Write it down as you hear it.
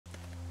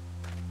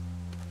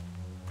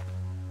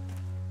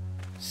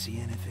See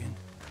anything?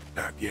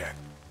 Not yet.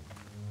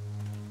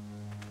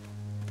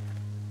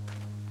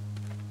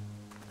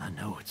 I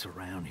know it's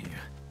around here.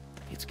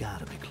 It's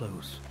gotta be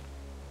close.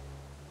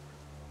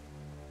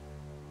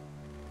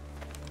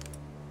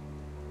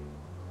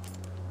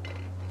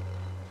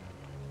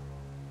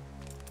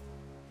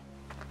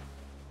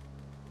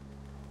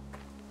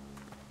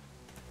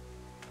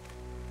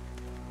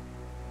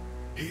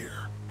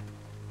 Here.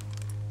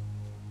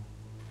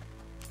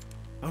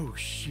 Oh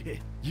shit,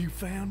 you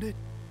found it?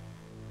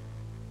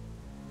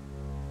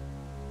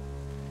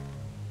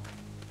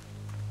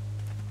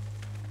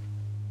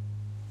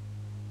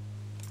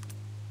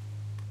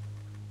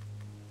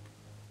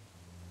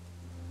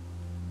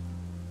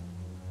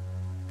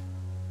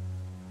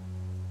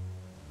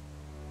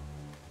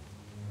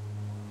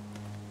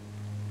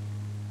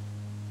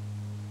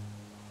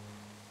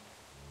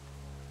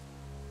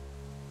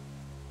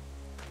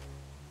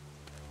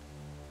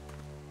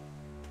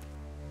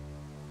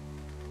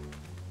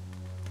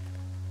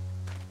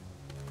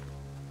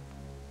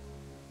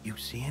 You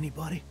see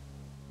anybody?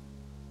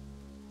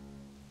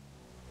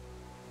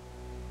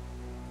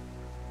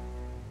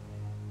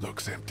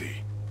 Looks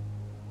empty.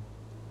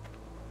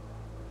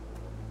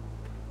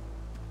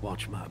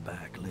 Watch my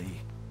back, Lee.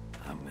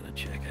 I'm gonna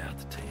check out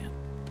the tent.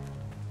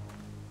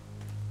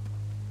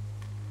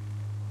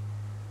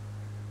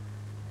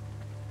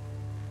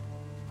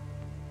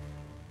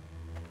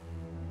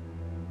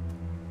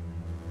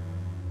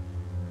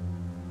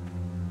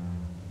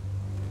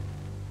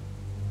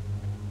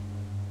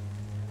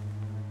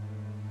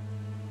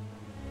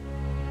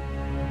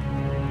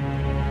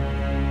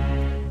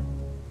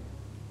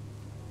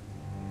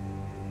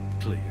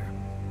 Clear.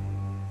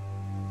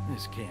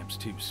 This camp's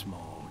too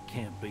small. It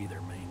can't be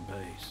their main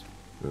base.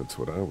 That's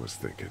what I was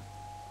thinking.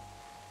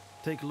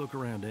 Take a look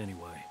around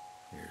anyway.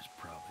 There's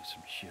probably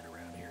some shit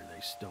around here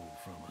they stole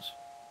from us.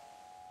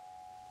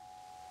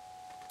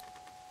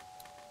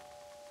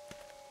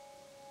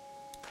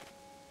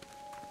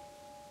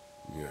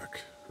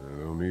 Yuck. I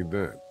don't need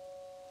that.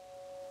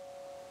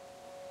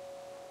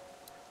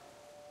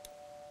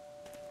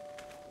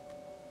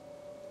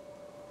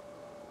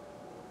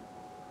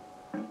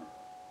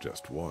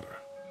 Just water.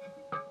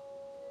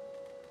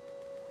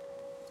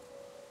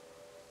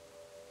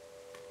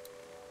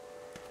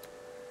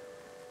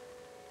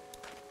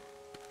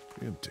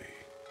 Empty.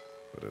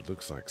 But it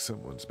looks like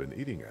someone's been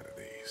eating out of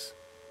these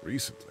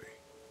recently.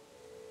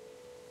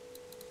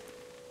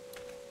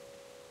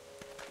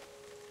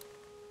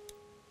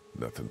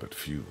 Nothing but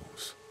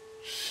fuels.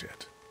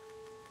 Shit.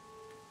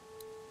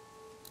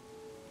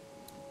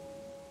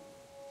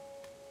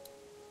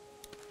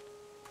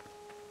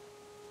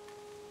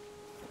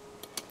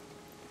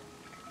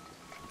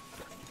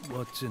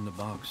 What's in the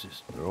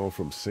boxes? They're all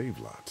from save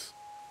lots.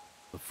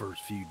 The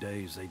first few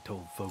days they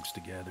told folks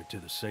to gather to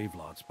the save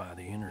lots by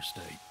the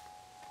interstate.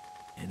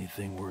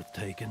 Anything worth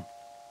taking?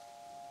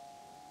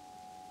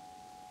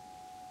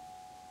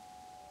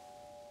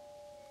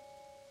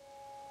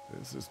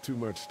 This is too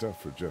much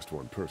stuff for just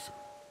one person.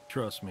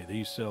 Trust me,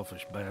 these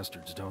selfish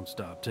bastards don't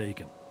stop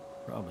taking.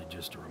 Probably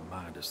just to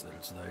remind us that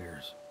it's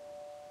theirs.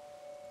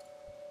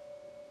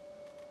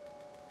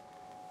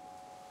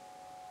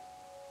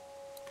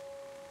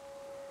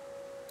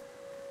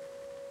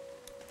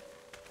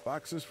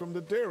 Boxes from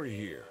the dairy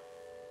here.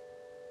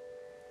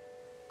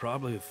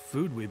 Probably the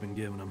food we've been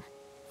giving them.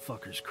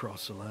 Fuckers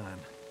cross the line.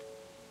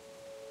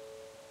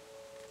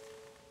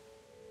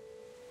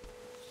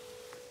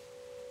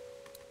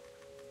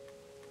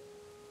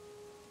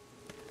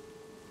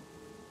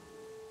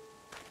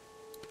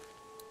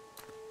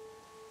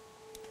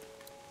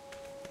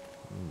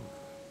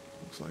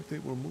 Looks like they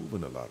were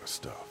moving a lot of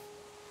stuff.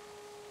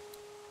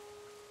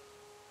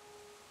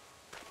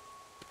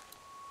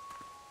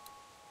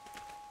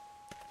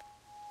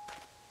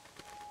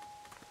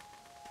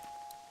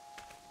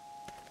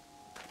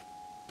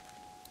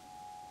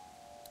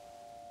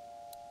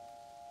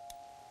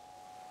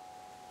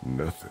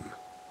 Nothing.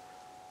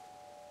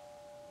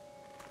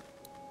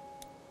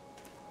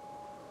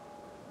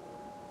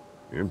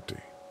 Empty.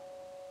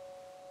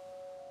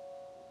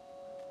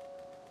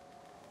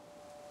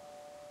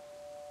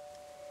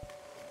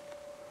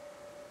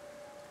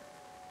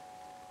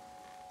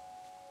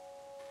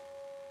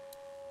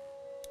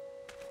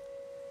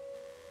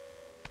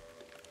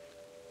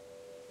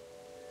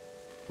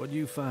 What'd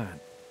you find?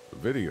 A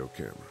video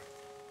camera.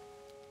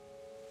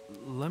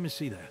 Let me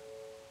see that.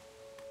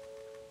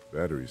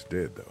 Battery's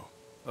dead, though.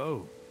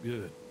 Oh,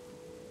 good.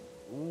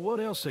 What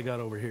else they got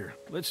over here?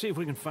 Let's see if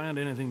we can find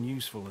anything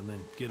useful and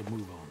then get a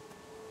move on.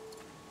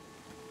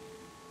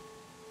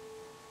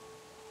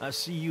 I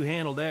see you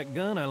handled that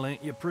gun I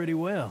lent you pretty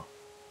well.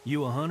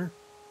 You a hunter?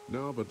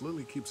 No, but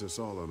Lily keeps us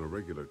all on a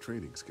regular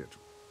training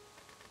schedule.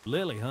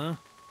 Lily, huh?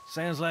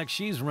 Sounds like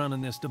she's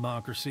running this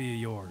democracy of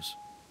yours.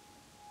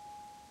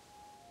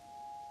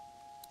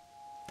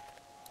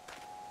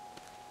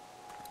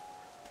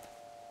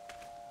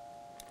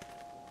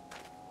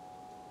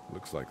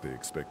 Looks like they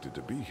expected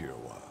to be here a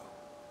while.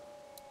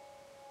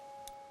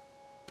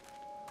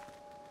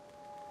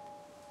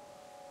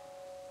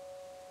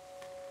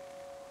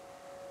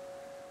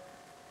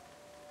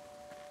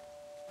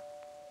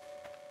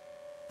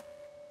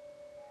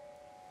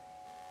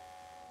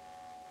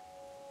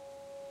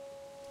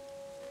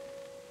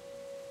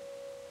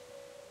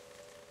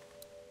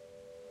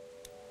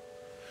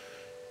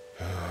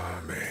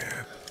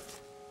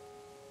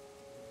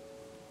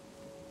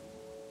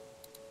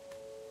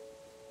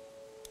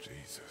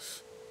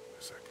 Jesus.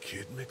 Is a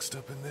kid mixed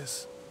up in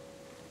this?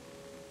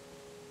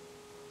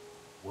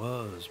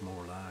 Was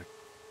more like.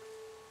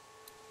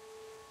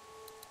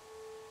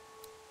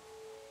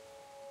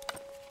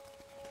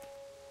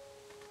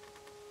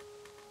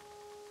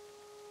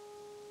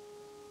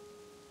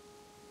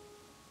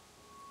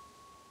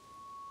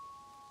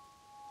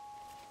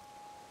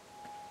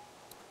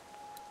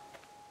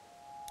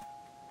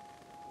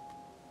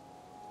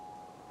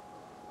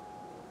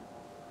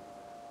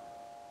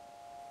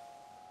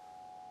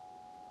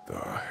 The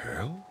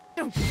hell?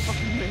 Don't you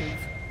fucking move.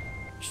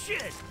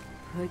 Shit!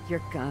 Put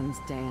your guns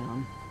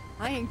down.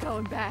 I ain't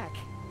going back.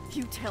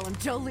 You tell him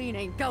Jolene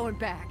ain't going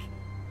back.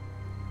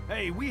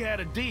 Hey, we had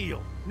a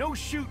deal. No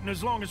shooting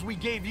as long as we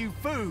gave you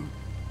food.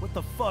 What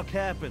the fuck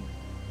happened?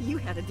 You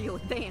had a deal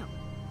with them.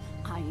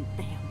 I ain't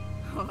them.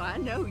 Oh, I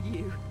know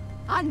you.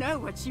 I know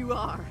what you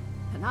are.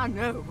 And I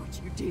know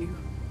what you do.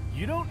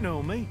 You don't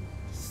know me.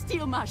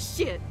 Steal my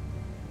shit.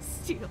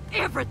 Steal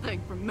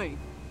everything from me.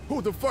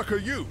 Who the fuck are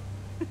you?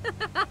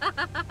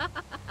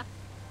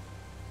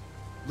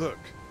 Look,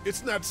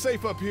 it's not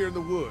safe up here in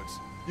the woods.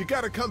 You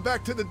gotta come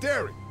back to the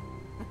dairy.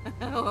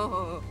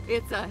 Oh,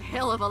 it's a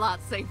hell of a lot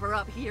safer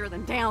up here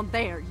than down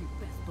there, you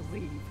best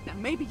believe. Now,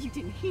 maybe you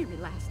didn't hear me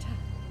last time.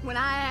 When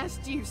I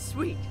asked you,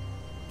 sweet,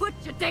 put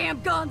your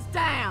damn guns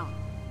down.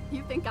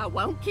 You think I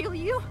won't kill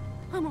you?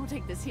 I'm gonna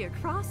take this here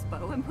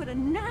crossbow and put a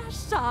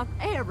nice sharp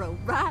arrow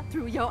right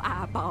through your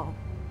eyeball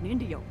and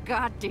into your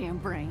goddamn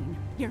brain.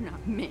 You're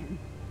not men.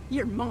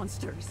 You're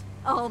monsters.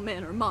 All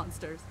men are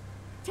monsters.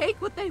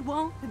 Take what they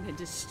want and then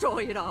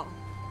destroy it all.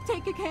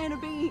 Take a can of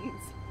beans.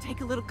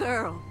 Take a little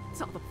girl.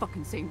 It's all the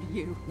fucking same to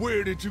you.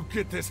 Where did you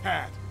get this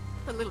hat?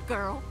 A little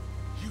girl.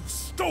 You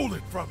stole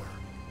it from her.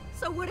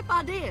 So what if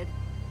I did?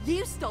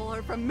 You stole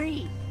her from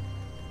me.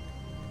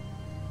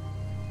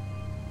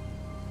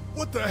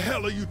 What the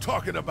hell are you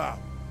talking about?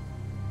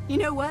 You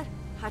know what?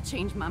 I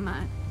changed my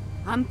mind.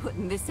 I'm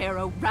putting this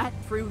arrow right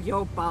through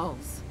your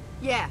balls.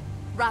 Yeah,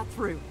 right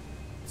through.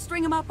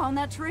 String them up on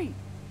that tree.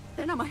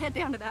 Then I'm gonna head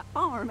down to that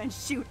farm and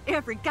shoot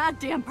every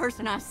goddamn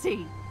person I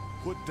see.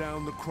 Put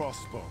down the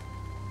crossbow.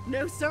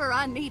 No, sir,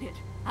 I need it.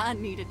 I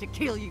need it to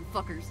kill you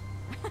fuckers.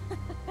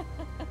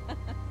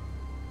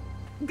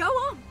 Go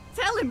on,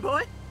 tell him,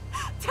 boy.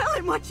 Tell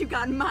him what you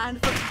got in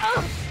mind for...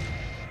 Oh!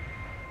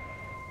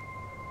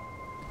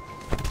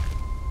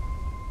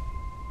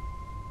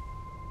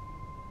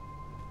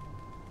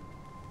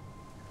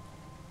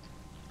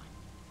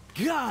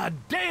 God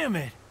damn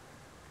it!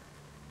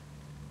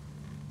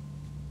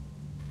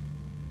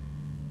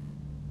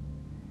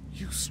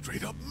 You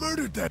straight up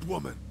murdered that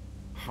woman.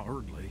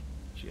 Hardly.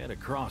 She had a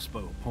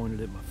crossbow pointed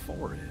at my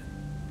forehead.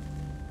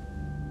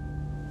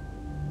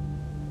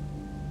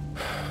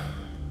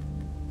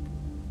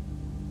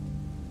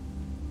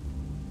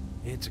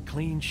 It's a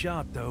clean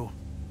shot, though.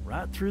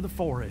 Right through the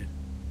forehead.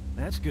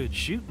 That's good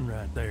shooting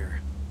right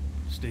there.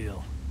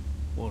 Still,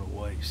 what a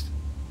waste.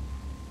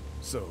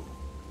 So,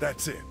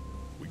 that's it.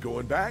 We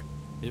going back?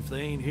 If they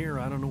ain't here,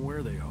 I don't know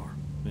where they are.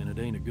 And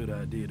it ain't a good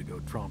idea to go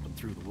tromping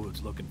through the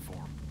woods looking for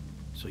them.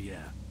 So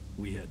yeah,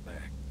 we head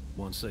back.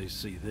 Once they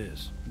see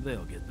this,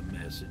 they'll get the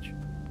message.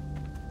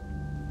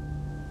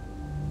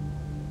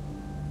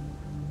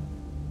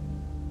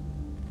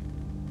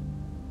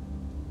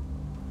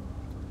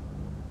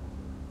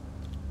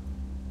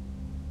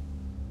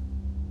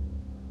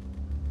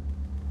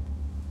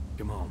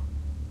 Come on.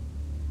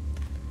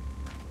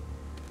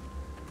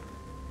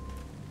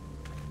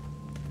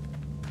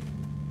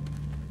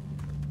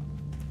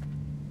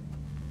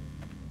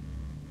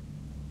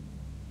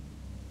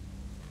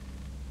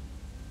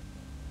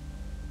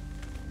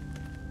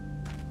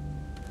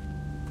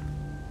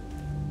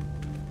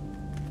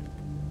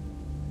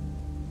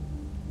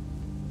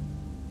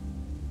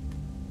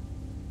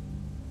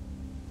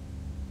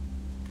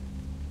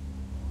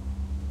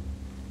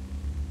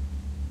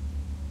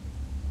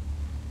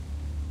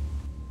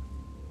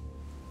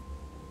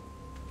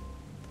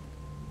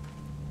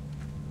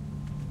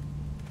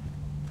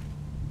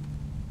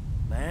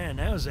 Man,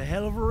 that was a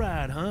hell of a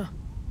ride, huh?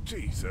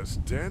 Jesus,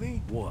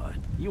 Danny. What?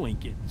 You ain't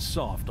getting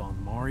soft on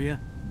them, are ya?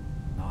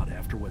 Not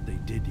after what they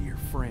did to your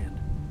friend.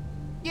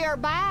 You're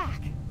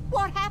back.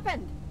 What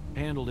happened?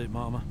 Handled it,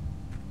 Mama.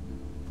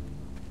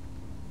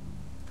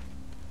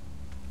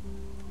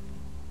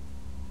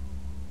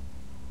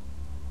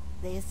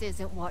 This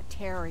isn't what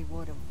Terry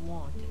would have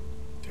wanted.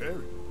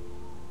 Terry?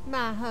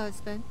 My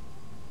husband.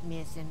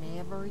 Miss him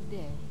every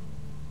day.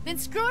 Then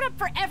screw it up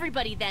for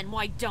everybody then,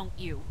 why don't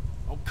you?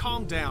 Oh,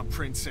 calm down,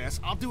 princess.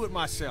 I'll do it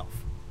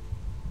myself.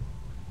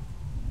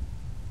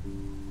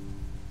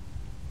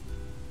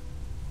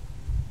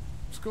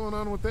 What's going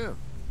on with them?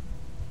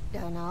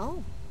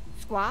 Dunno.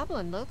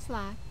 Squabbling, looks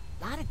like.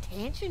 Lot of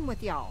tension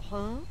with y'all,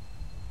 huh?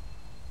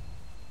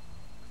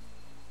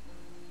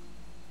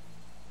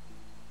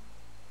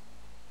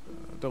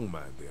 Don't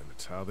mind them,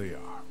 it's how they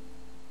are.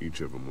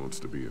 Each of them wants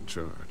to be in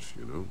charge,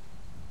 you know?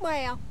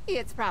 Well,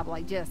 it's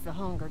probably just the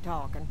hunger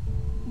talking.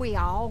 We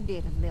all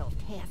get a little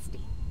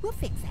testy. We'll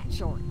fix that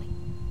shortly.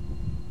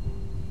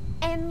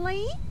 And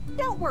Lee,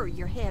 don't worry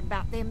your head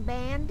about them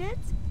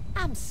bandits.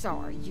 I'm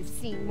sorry you've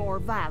seen more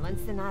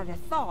violence than I'd have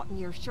thought in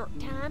your short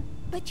time,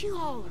 but you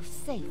all are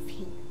safe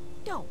here.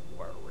 Don't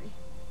worry.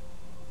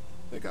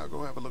 Think I'll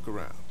go have a look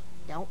around.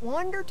 Don't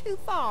wander too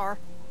far.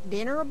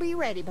 Dinner'll be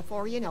ready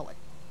before you know it.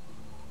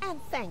 And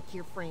thank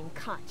your friend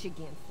Koch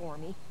again for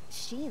me.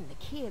 She and the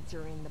kids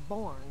are in the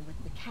barn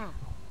with the cow.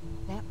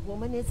 That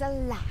woman is a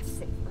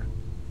lifesaver.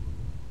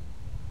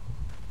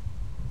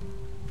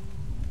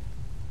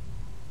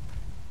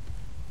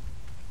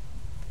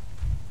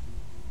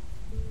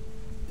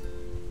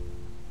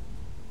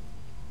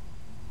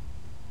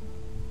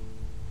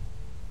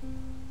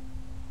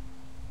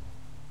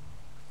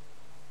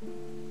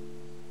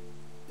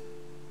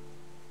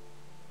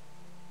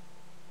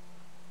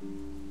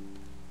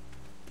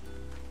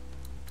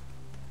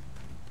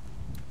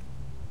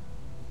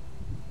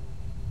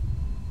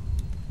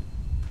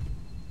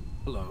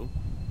 Hello.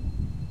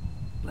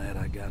 Glad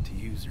I got to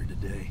use her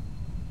today.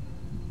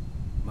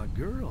 My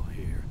girl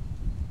here.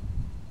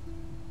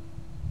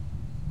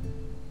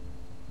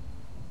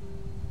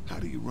 How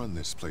do you run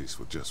this place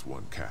with just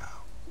one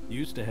cow?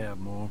 Used to have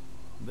more.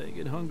 They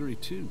get hungry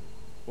too.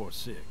 Or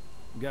sick.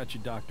 Got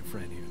your doctor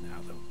friend here now,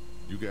 though.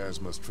 You guys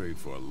must trade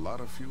for a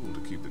lot of fuel to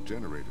keep the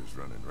generators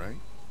running, right?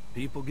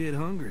 People get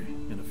hungry,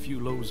 and a few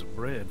loaves of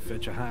bread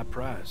fetch a high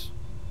price.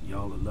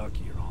 Y'all are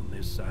luckier on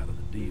this side of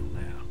the deal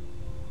now.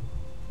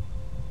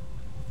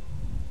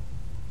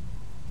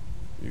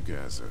 You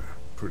guys are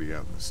pretty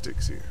out in the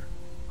sticks here.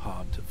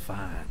 Hard to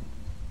find.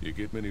 You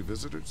get many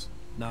visitors?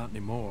 Not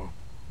anymore.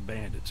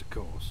 Bandits, of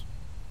course.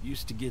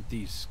 Used to get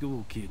these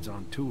school kids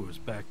on tours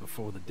back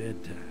before the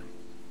dead time.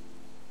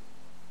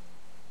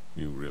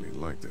 You really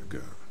like that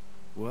gun.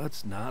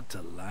 What's not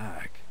to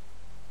like?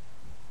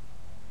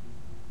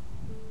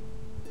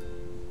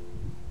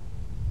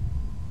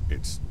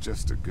 It's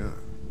just a gun.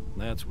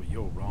 That's where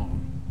you're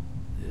wrong.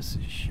 This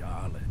is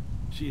Charlotte.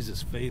 She's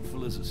as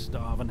faithful as a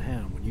starving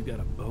hound when you got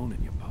a bone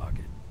in your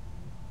pocket.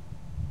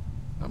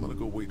 I'm gonna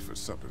go wait for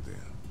supper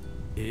then.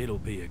 It'll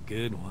be a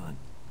good one.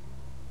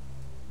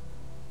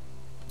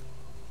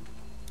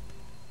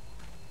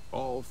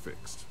 All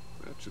fixed.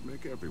 That should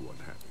make everyone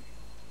happy.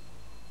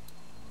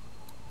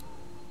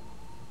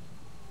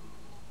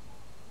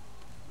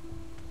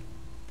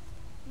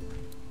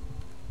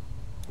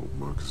 Hope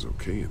Mark is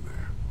okay in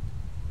there.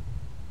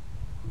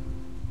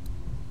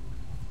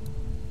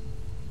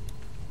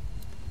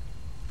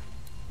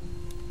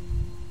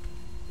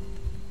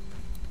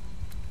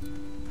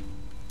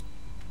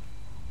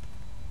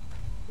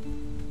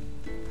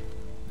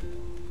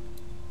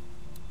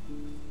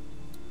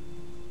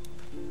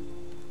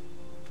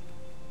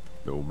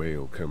 No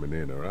mail coming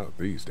in or out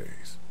these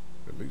days.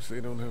 At least they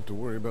don't have to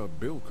worry about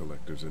bill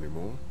collectors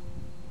anymore.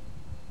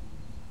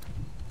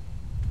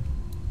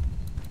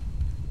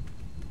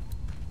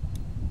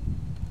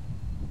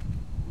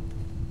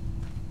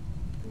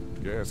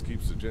 Gas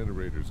keeps the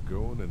generators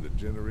going, and the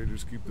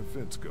generators keep the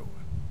fence going.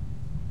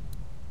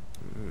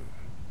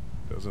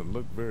 Doesn't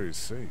look very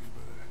safe,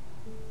 but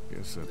I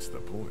guess that's the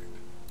point.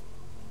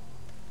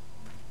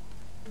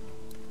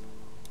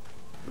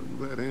 I'm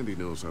glad Andy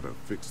knows how to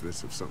fix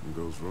this if something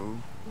goes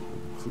wrong.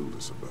 I'm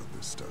clueless about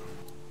this stuff.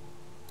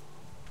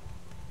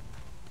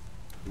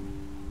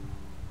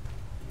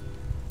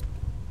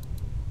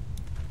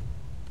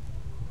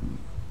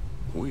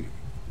 Pointy.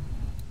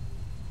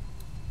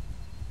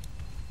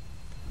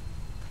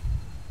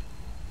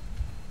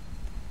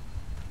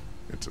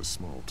 It's a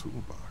small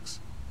toolbox.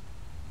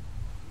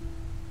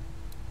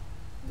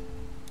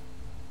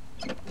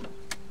 A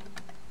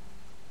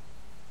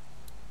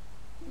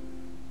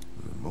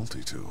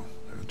multi-tool.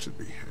 That should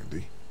be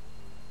handy.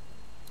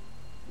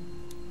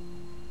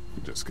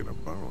 I'm just gonna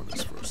borrow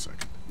this for a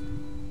second.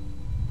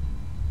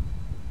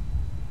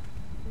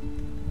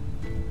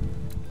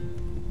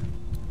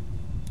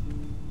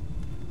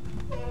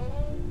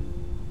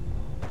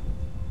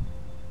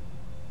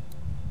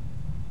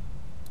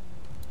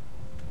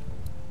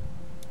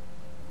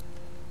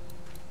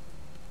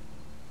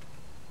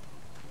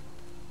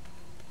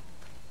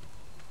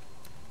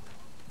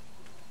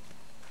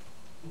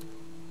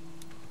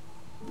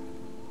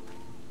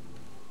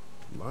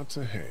 Lots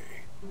of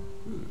hay.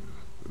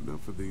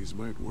 Enough of these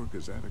might work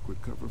as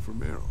adequate cover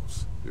from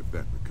arrows, if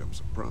that becomes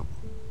a problem.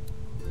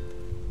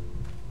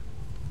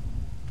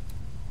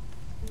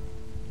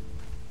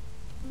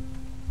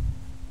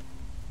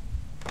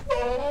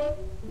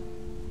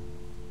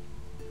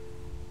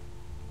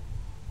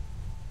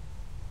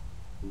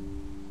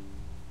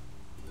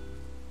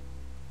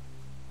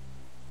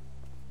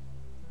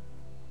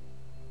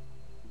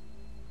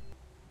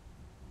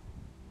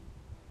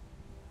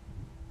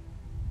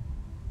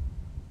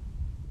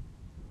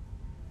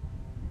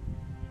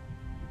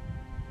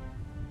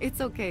 It's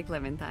okay,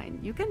 Clementine.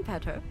 You can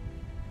pet her.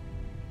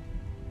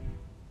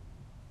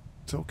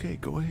 It's okay,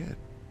 go ahead.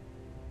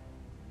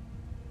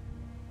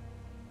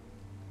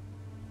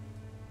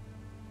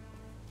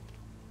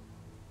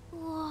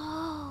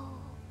 Whoa.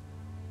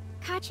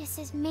 Katja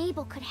says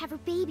Mabel could have her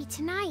baby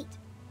tonight.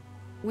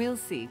 We'll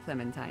see,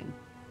 Clementine.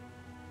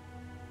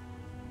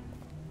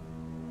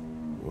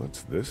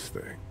 What's this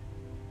thing?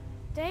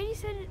 Daddy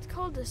said it's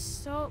called a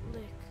salt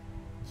lick.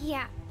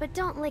 Yeah, but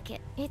don't lick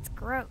it. It's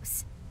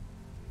gross.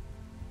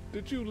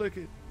 Did you lick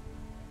it?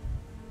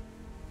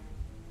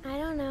 I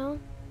don't know.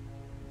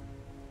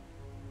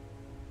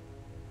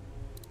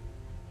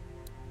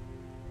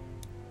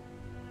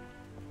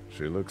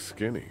 She looks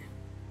skinny.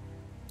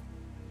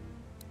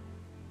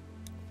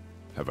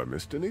 Have I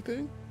missed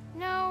anything?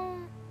 No,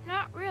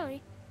 not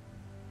really.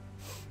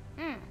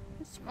 It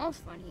smells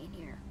funny in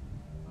here.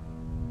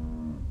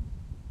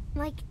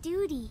 Like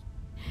duty.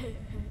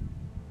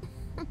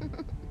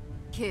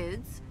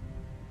 Kids?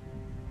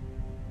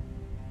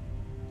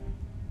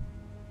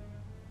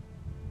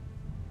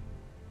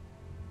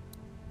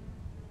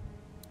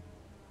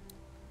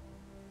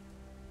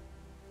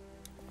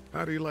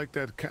 How do you like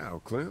that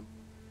cow, Clem?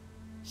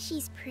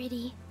 She's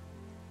pretty.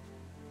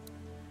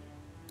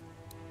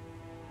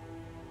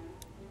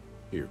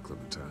 Here,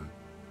 Clementine.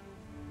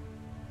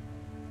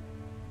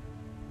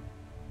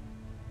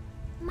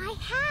 My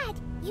hat!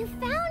 You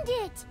found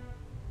it!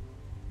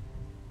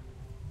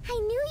 I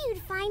knew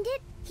you'd find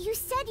it. You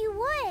said you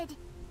would.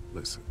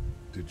 Listen,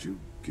 did you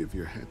give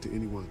your hat to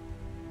anyone?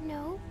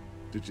 No,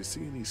 Did you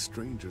see any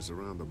strangers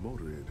around the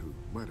motor inn who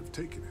might have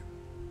taken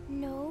it?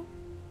 no.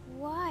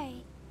 Why?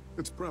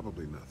 It's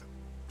probably nothing.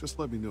 Just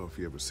let me know if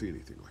you ever see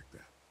anything like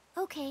that.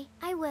 Okay,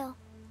 I will.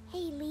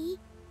 Hey, Lee.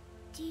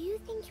 Do you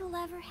think you'll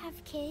ever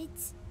have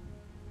kids?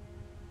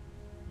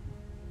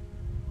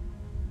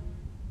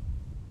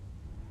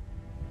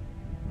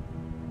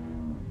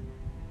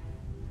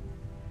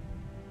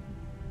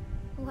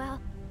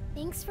 Well,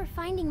 thanks for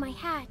finding my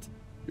hat.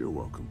 You're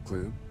welcome,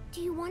 Clem.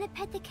 Do you want to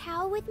pet the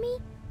cow with me?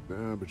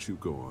 Nah, but you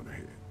go on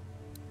ahead.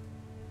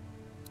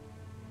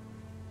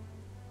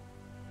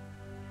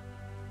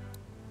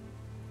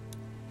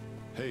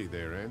 Hey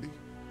there, Andy.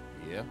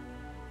 Yeah.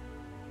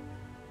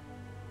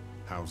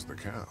 How's the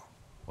cow?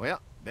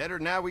 Well, better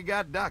now we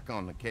got Doc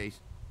on the case.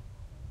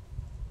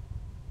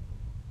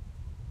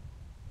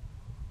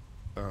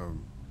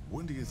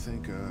 When do you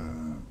think,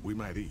 we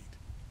might eat?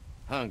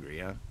 Hungry,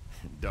 huh?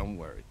 Don't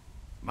worry.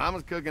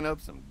 Mama's cooking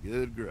up some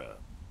good grub.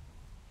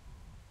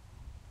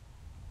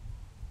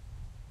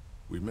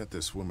 We met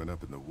this woman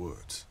up in the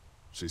woods.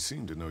 She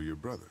seemed to know your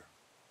brother.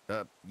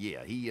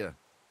 Yeah,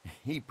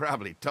 he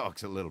probably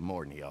talks a little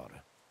more than he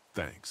oughta.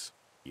 Thanks.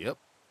 Yep.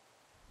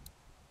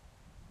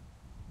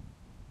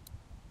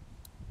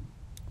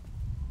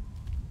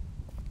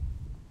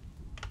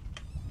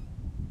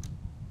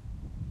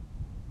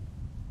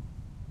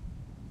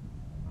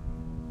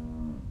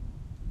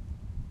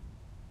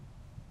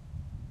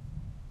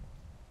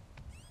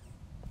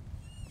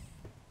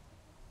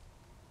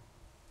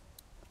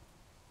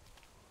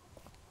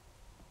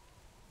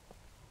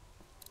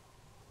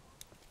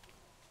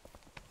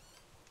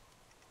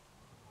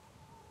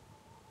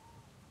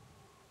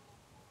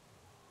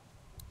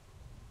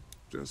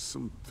 Just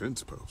some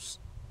fence posts.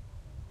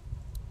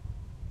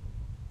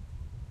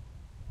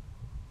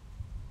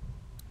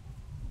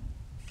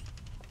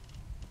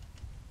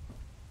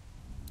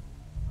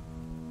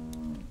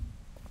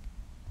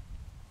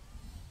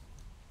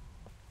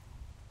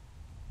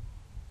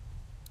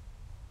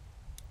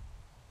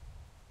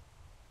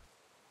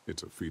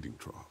 It's a feeding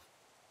trough.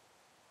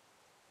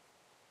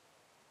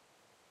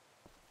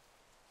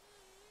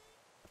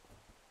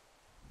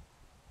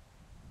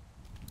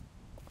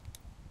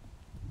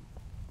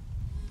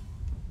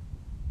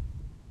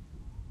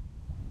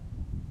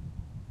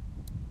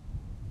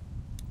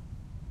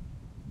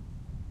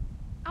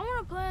 I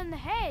want to play in the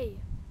hay.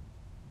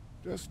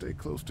 Just stay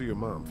close to your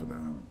mom for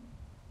now.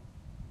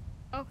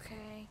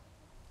 Okay.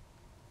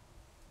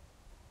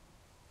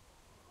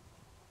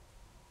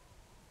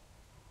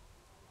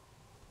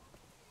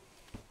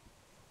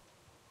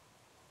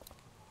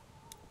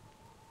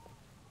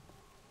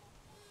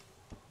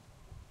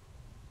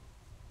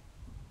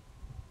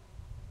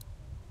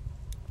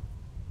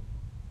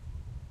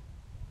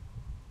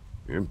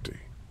 Empty.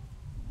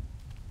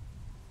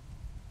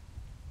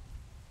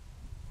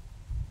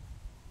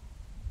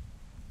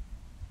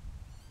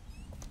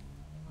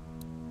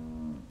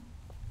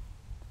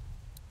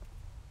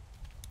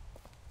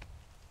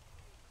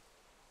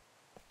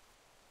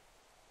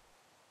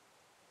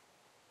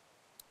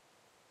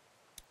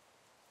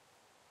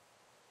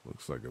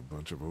 Looks like a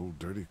bunch of old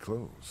dirty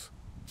clothes.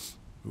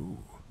 Ooh,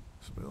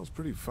 smells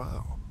pretty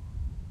foul.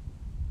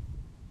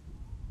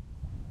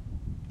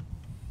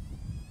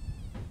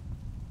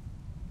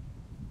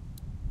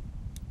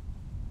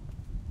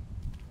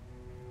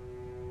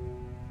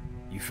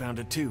 You found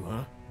it too,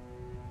 huh?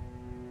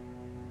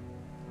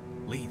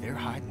 Lee, they're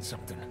hiding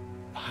something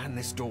behind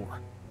this door.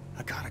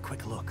 I got a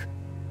quick look.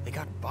 They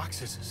got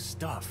boxes of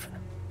stuff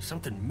and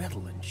something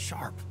metal and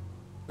sharp.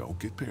 Don't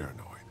get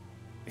paranoid.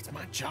 It's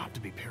my job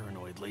to be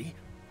paranoid, Lee.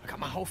 I got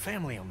my whole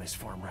family on this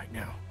farm right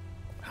now.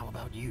 How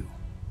about you?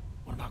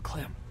 What about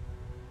Clem?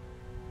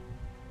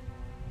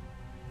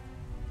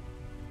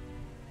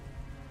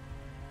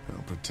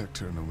 I'll protect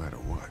her no matter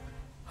what.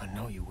 I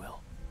know you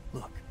will.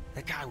 Look,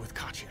 that guy with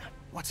Katya,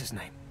 what's his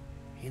name?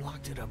 He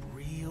locked it up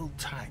real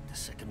tight the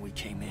second we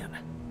came in.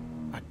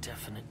 I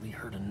definitely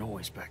heard a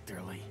noise back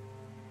there, Lee.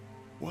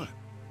 What?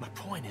 My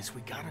point is,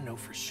 we gotta know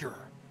for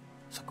sure.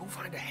 So go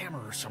find a hammer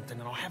or something,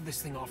 and I'll have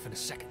this thing off in a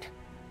second.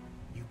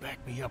 You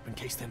back me up in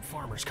case them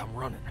farmers come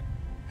running.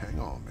 Hang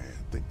on, man.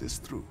 Think this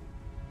through.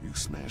 You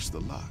smashed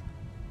the lock.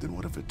 Then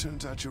what if it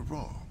turns out you're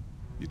wrong?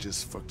 You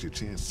just fucked your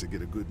chance to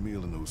get a good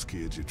meal in those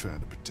kids you're trying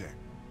to protect.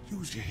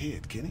 Use your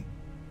head, Kenny.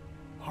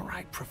 All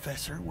right,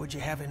 Professor, what'd you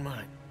have in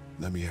mind?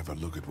 Let me have a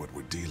look at what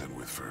we're dealing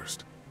with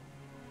first.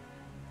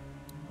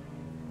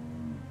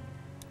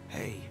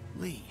 Hey,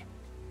 Lee,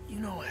 you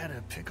know how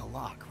to pick a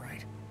lock,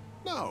 right?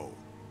 No.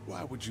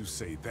 Why would you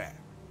say that?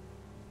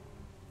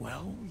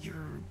 Well,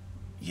 you're,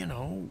 you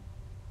know,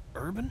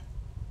 urban?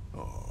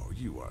 Oh,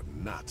 you are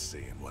not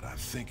saying what I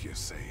think you're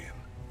saying.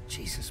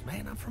 Jesus,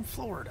 man, I'm from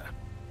Florida.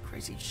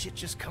 Crazy shit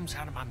just comes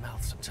out of my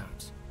mouth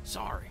sometimes.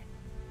 Sorry.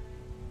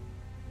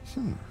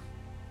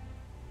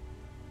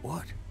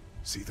 What?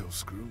 See those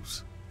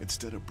screws?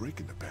 Instead of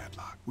breaking the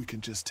padlock, we can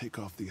just take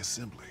off the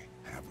assembly,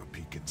 have a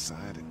peek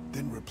inside, and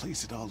then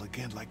replace it all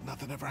again like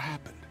nothing ever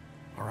happened.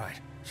 All right,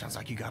 sounds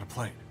like you got a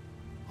plan.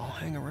 I'll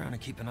hang around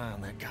and keep an eye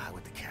on that guy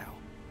with the cow.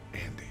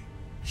 Andy.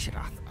 Shit,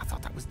 I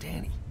thought that was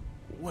Danny.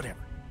 Whatever.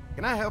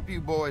 Can I help you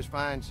boys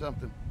find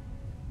something?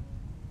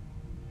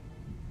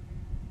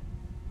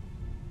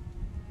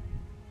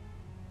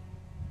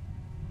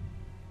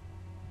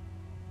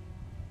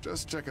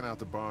 Just checking out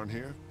the barn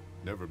here.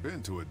 Never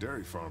been to a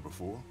dairy farm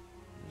before.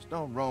 Just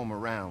don't roam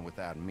around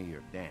without me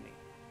or Danny.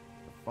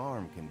 The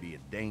farm can be a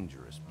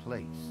dangerous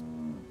place.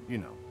 You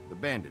know, the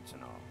bandits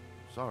and all.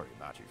 Sorry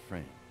about your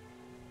friend.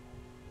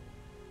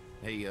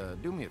 Hey,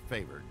 do me a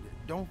favor.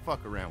 Don't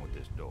fuck around with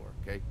this door,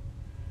 okay?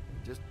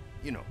 Just,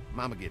 you know,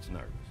 Mama gets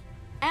nervous.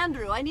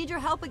 Andrew, I need your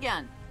help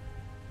again.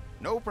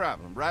 No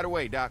problem. Right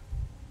away, Doc.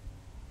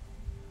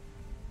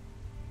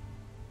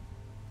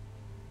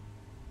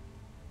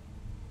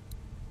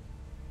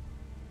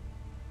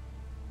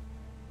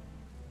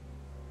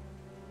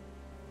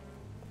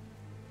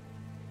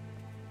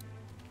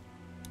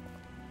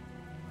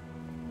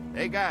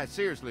 Hey, guys,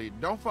 seriously,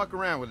 don't fuck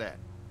around with that.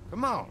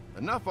 Come on,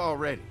 enough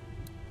already.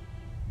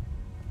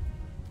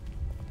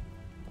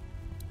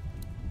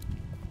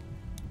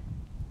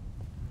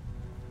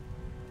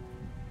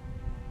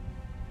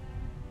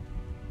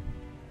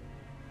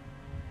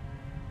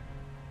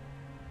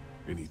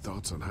 Any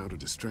thoughts on how to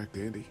distract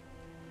Andy?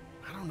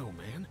 I don't know,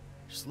 man.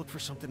 Just look for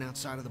something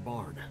outside of the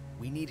barn.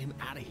 We need him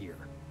out of here.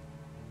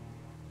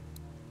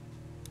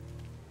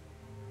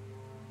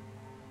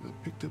 I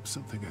picked up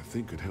something I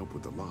think could help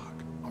with the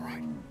lock. All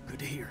right, good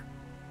to hear.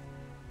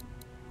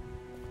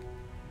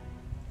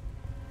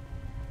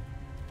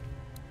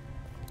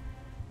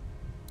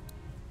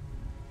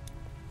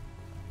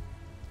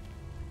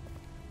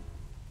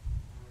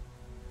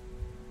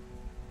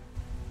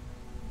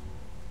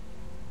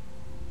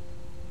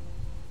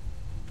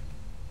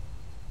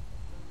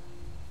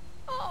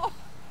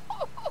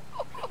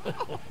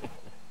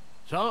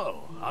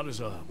 So, how does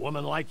a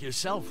woman like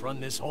yourself run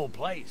this whole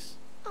place?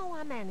 Oh,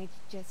 I managed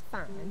just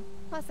fine.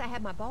 Plus, I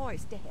had my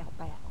boys to help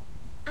out.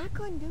 I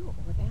couldn't do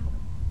it without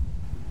them.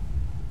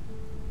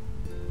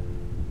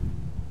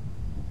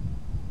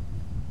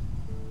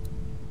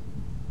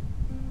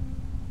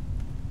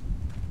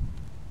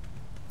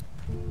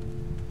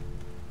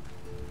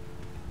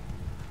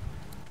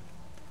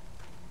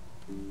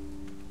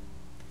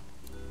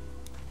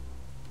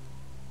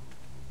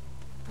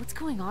 What's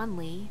going on,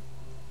 Lee?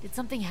 Did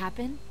something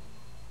happen?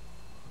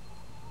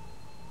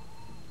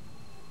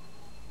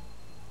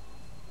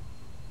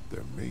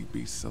 There may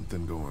be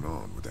something going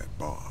on with that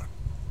barn.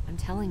 I'm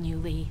telling you,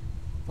 Lee.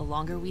 The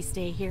longer we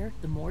stay here,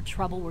 the more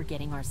trouble we're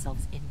getting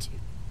ourselves into.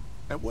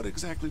 And what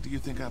exactly do you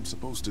think I'm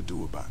supposed to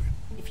do about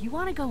it? If you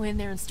want to go in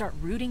there and start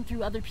rooting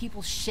through other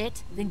people's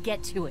shit, then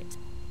get to it.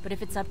 But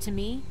if it's up to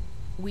me,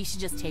 we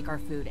should just take our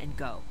food and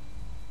go.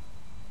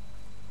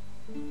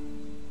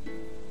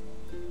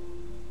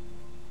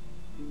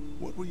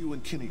 What were you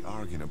and Kenny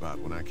arguing about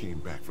when I came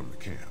back from the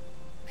camp?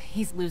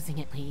 He's losing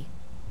it, Lee.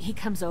 He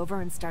comes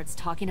over and starts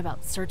talking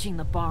about searching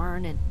the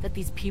barn and that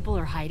these people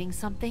are hiding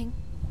something.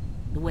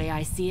 The way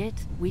I see it,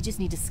 we just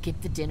need to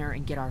skip the dinner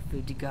and get our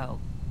food to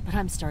go. But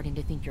I'm starting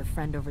to think your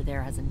friend over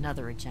there has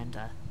another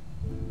agenda.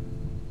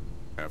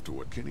 After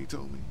what Kenny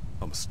told me,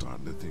 I'm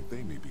starting to think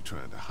they may be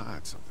trying to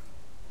hide something.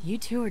 You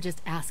two are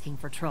just asking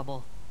for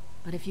trouble.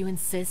 But if you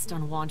insist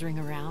on wandering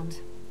around,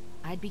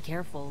 I'd be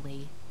careful,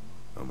 Lee.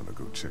 I'm gonna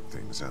go check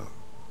things out.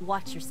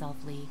 Watch yourself,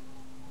 Lee.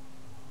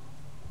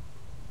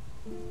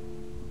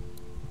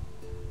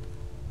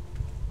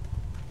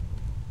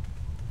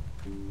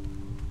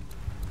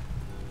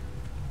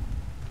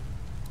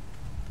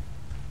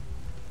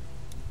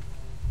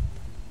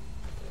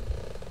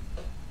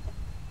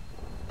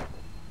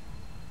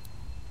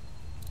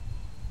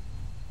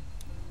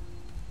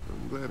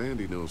 I'm glad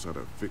Andy knows how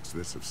to fix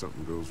this if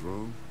something goes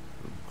wrong.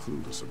 I'm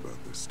clueless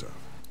about this stuff.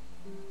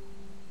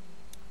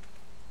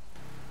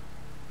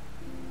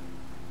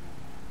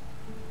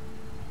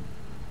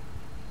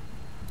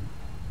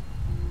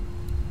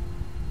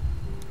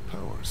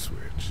 Power switch.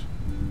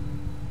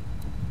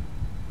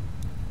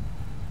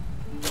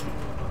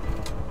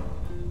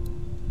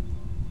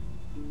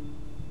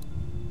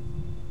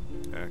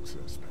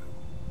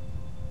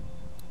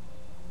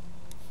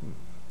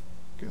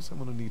 Guess I'm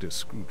gonna need a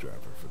screwdriver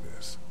for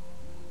this.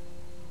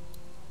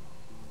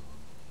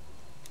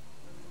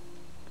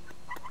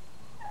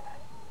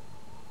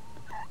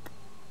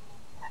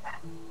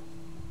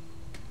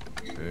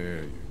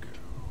 There you go.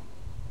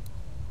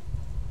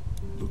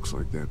 Looks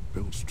like that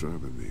belt's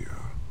driving the,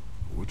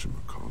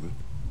 whatchamacallit?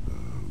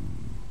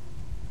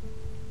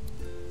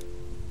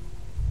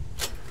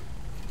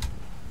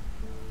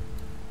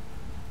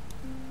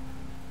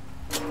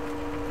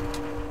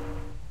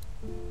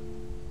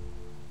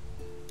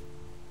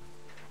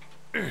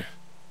 That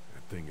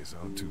thing is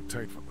on too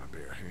tight for my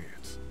bare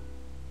hands.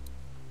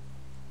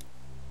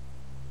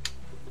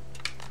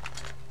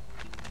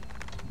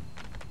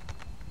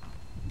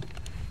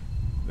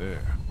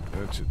 There,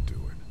 that should do it.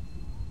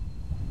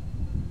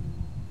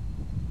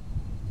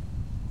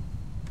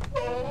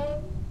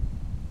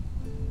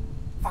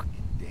 Fucking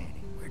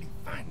Danny, where'd he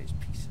find this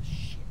piece of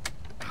shit?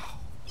 Oh,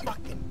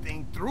 fucking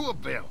thing through a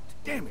belt.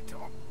 Damn it,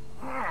 dog.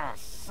 Ah,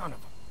 son of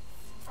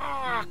a...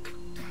 Fuck!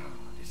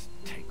 Oh, this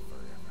take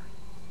forever.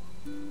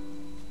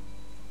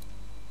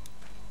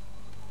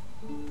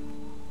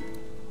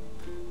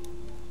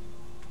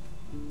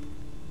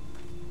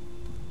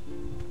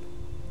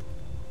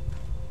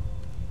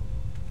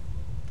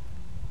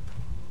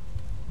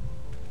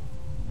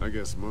 I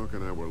guess Mark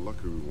and I were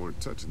lucky we weren't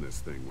touching this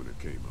thing when it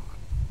came on.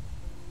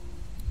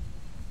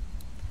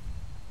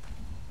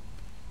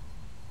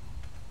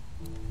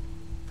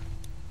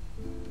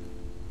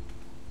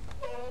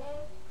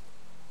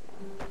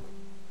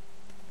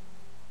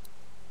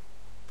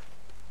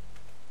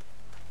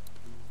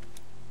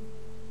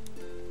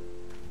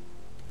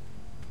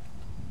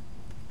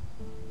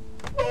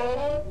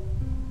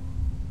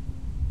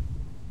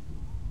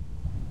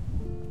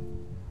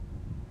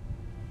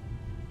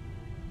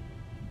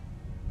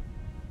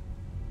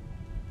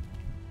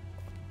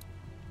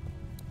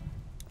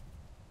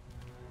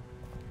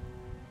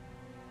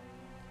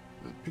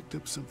 Picked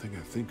up something I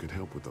think could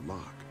help with the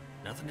lock.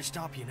 Nothing to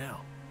stop you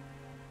now.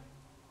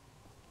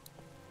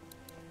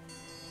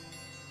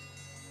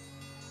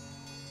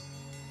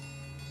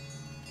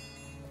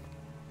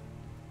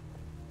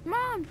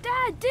 Mom,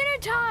 Dad, dinner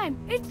time!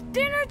 It's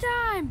dinner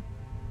time!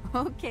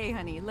 Okay,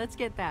 honey, let's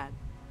get that.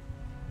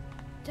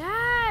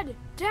 Dad!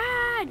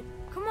 Dad!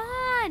 Come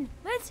on!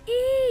 Let's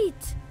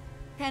eat!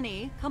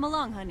 Kenny, come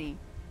along, honey.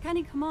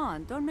 Kenny, come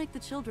on. Don't make the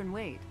children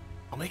wait.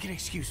 I'll make an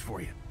excuse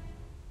for you.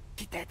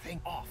 Get that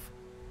thing off.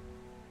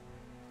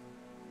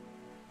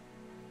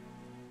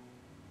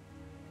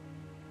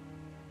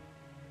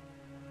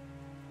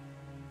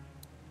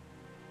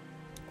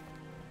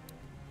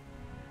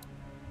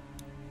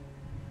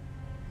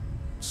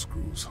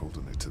 Screws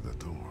holding it to the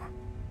door.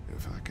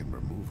 If I can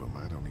remove them,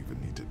 I don't even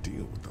need to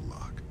deal with the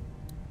lock.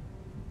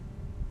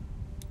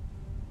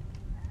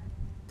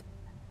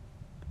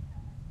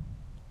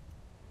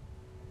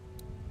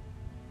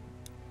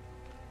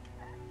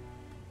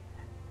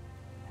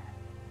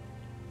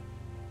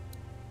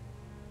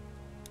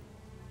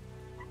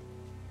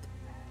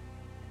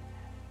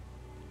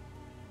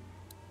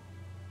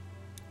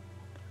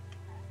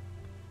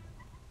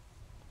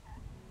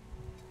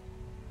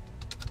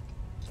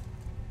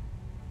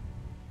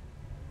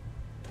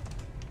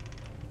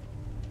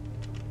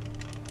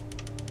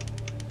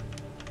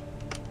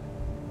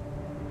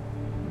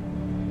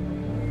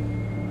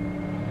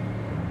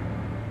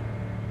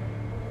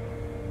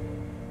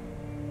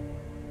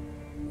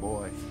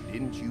 Boy,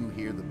 didn't you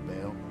hear the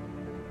bell?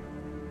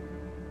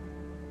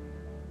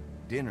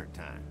 Dinner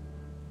time.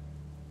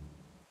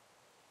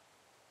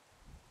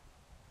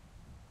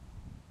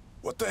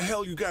 What the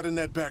hell you got in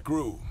that back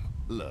room?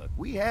 Look,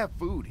 we have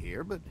food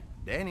here, but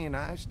Danny and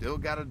I still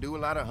gotta do a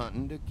lot of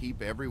hunting to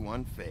keep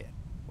everyone fed.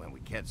 When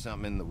we catch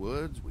something in the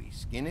woods, we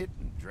skin it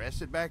and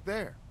dress it back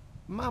there.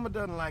 Mama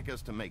doesn't like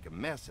us to make a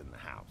mess in the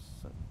house,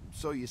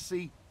 so you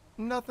see,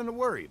 nothing to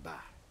worry about.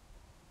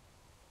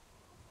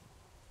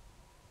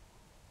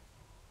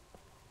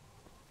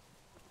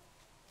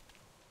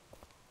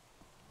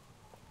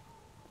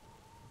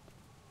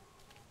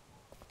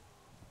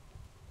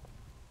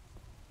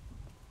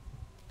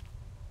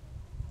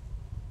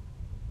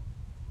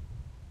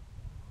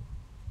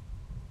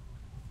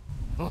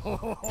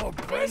 Oh,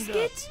 Brenda,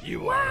 Biscuits?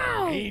 you Wow.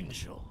 are an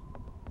angel.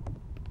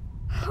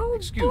 Oh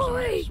Excuse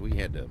boy! us, we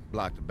had to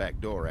block the back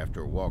door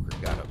after Walker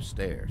got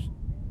upstairs.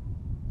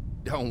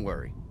 Don't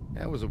worry,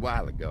 that was a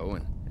while ago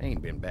and I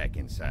ain't been back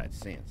inside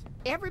since.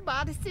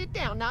 Everybody sit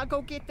down, I'll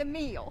go get the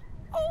meal.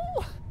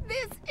 Oh,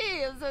 this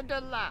is a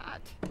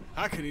delight.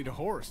 I could eat a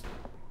horse.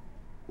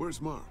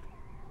 Where's Mark?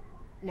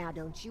 Now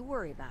don't you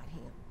worry about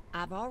him.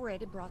 I've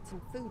already brought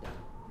some food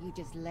up. You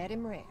just let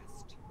him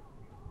rest.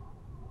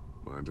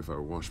 Mind if I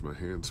wash my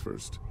hands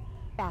first?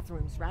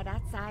 Bathroom's right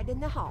outside in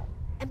the hall.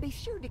 And be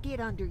sure to get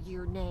under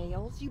your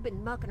nails. You've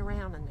been mucking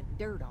around in the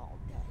dirt all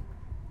day.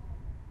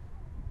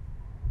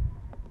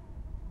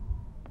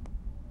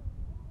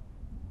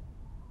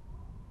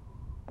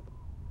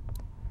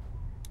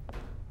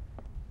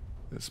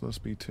 This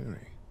must be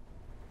Terry.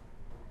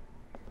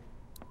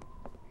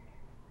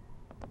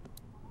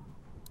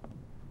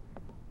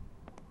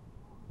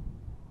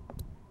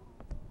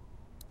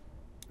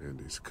 And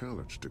his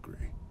college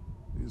degree.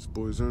 These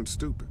boys aren't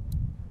stupid.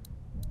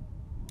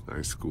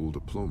 High school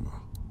diploma.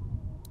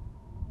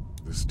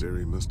 This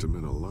dairy must have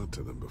meant a lot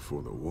to them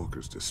before the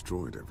walkers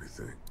destroyed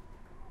everything.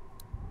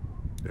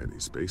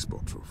 Daddy's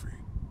baseball trophy.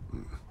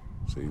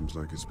 Seems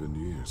like it's been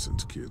years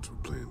since kids were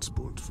playing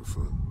sports for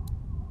fun.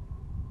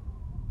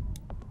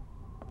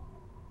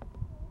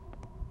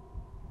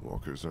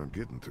 Walkers aren't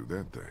getting through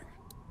that thing.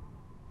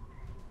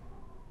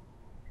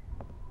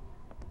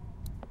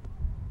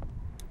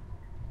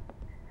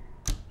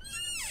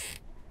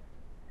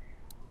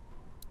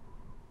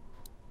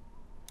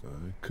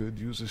 I could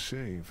use a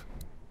shave.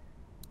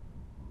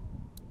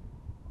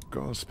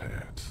 Gauze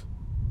pads.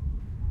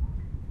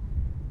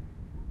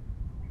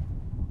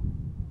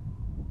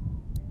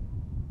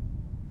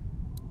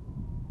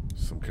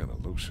 Some kind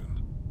of lotion.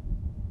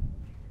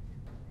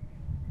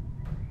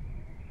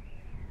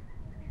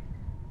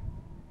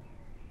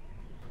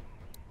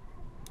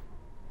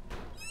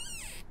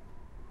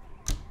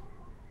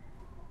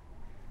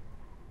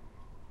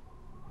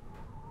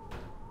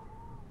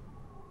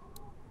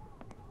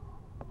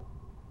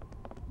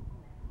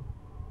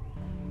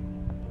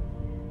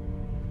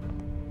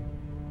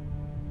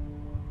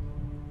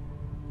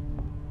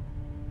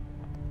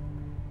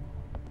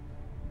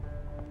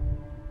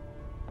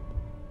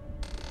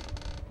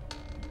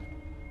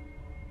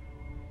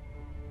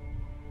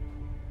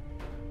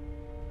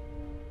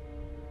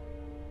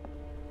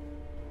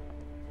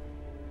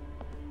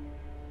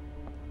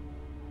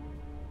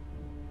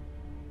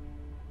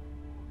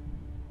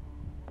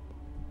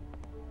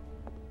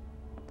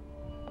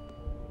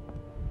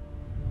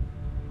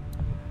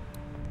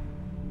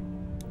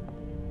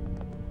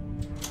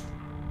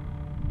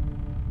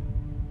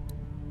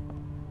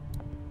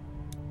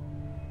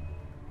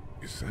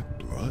 Is that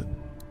blood?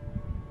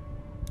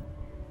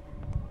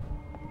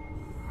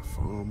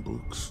 Farm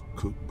books,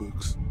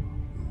 cookbooks,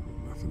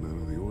 nothing out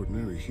of the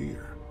ordinary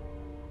here.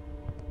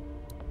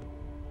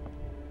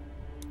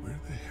 Where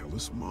the hell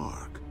is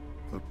Mark?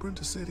 Thought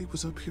Brenda said he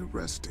was up here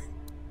resting.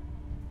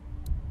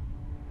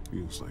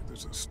 Feels like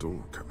there's a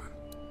storm coming.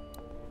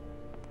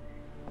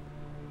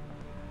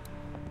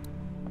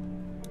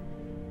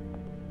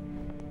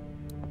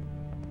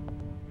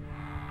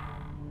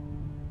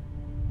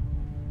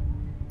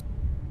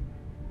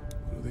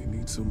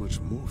 So much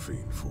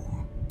morphine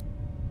for?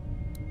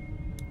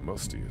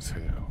 Musty as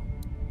hell.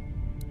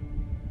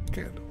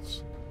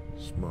 Candles.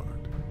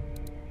 Smart.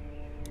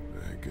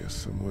 I guess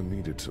someone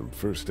needed some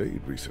first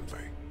aid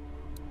recently.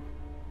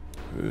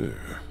 Ugh,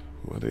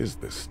 what is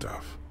this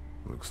stuff?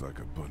 Looks like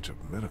a bunch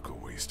of medical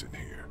waste in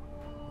here.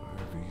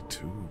 IV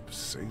tubes,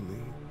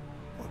 saline.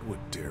 What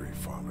would dairy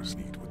farmers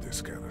need with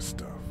this kind of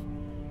stuff?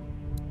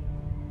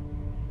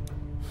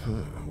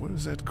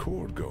 Where's that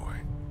cord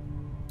going?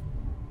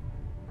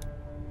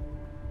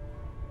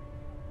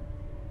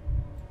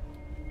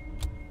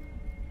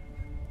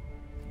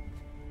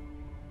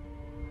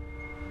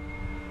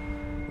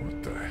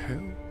 What the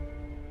hell?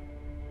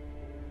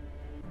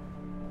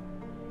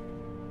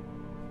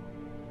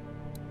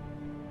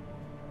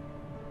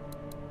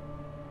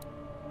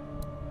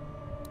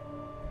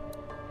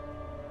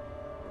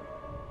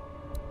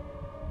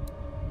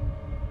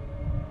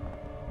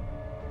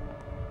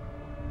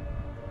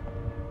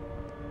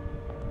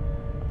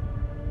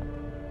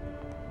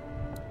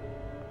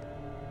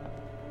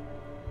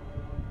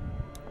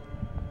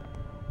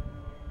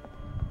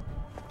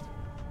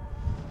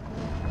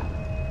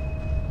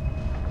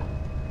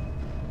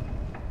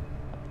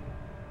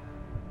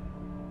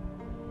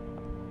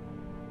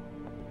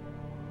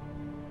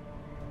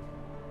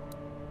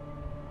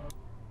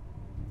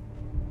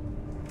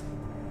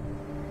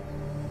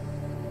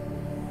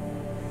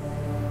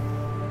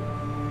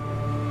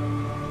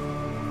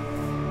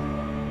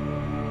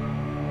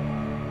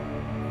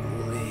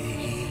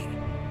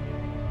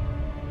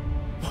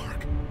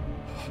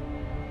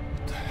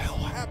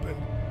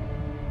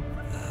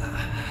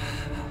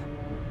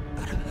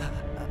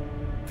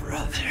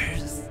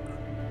 Brothers.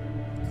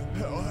 What the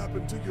hell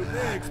happened to your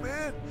legs,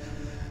 man?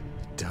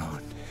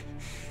 Don't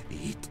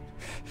eat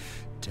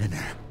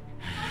dinner.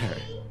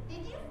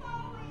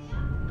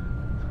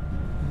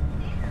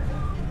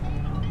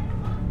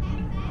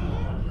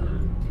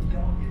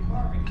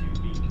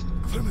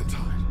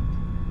 Clementine.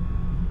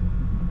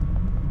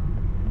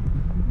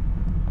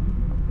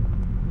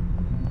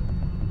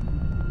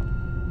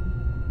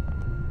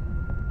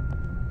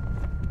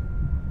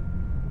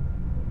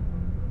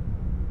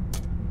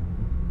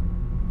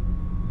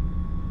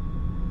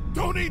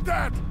 Don't eat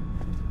that!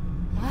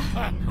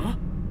 Huh?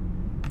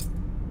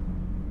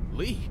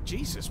 Lee,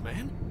 Jesus,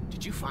 man.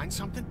 Did you find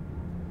something?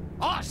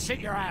 Oh, sit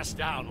your ass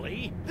down,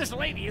 Lee. This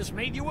lady has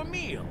made you a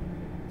meal.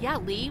 Yeah,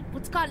 Lee,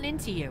 what's gotten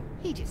into you?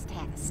 He just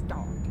had a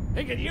start.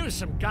 He could use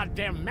some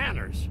goddamn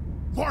manners.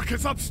 Mark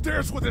is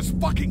upstairs with his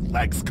fucking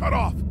legs cut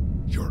off!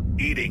 You're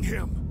eating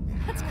him!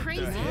 That's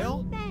crazy. The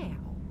hell? Now.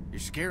 You're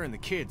scaring the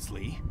kids,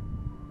 Lee.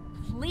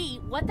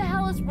 Lee, what the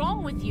hell is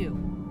wrong with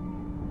you?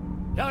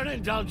 Don't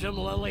indulge him,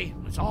 Lily.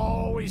 There's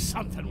always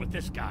something with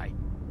this guy.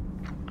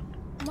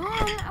 Mom,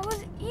 I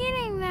was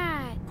eating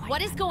that.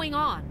 What is going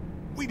on?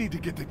 We need to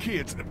get the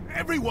kids,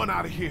 everyone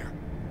out of here.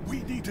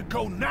 We need to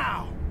go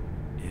now.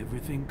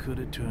 Everything could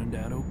have turned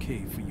out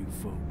okay for you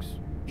folks.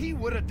 He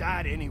would have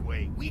died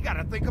anyway. We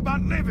gotta think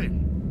about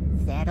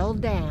living. Settle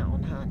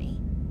down, honey.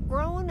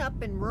 Growing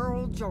up in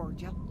rural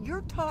Georgia,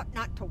 you're taught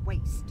not to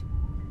waste.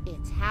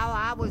 It's how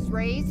I was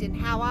raised and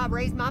how I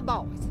raised my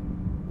boys.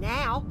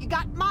 Now, you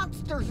got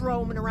monsters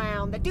roaming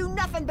around that do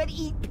nothing but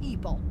eat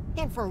people.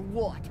 And for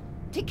what?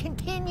 To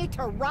continue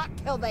to rot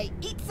till they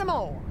eat some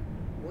more.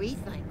 We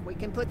think we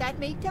can put that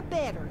meat to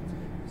better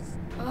use.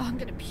 Oh, I'm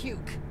gonna puke.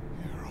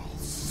 You're all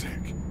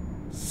sick.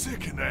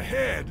 Sick in the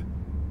head.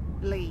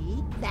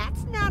 Lee,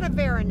 that's not a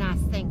very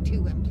nice thing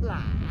to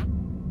imply.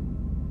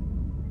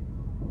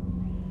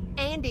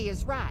 Andy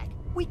is right.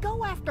 We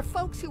go after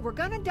folks who were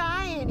gonna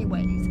die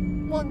anyways,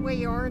 one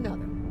way or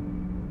another.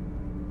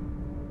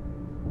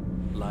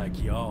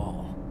 Like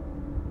y'all.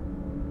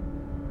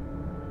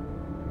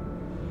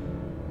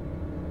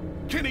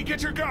 Kenny,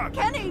 get your gun!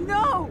 Kenny,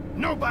 no!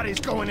 Nobody's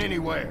going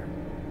anywhere.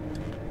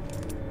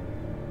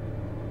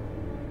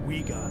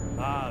 We got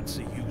lots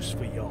of use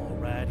for y'all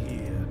right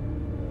here.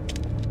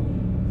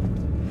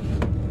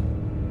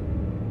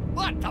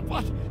 What the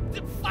what?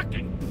 The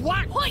fucking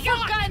what? Put your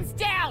guns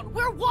down!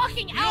 We're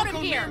walking out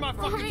of here! My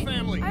fucking Mommy,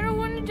 family. I don't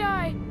want to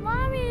die.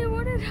 Mommy,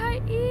 what did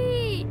I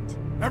eat?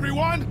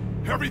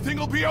 Everyone, everything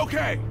will be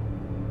okay.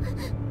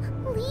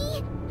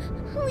 Lee?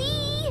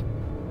 Lee?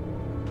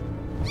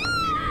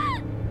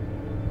 Ah!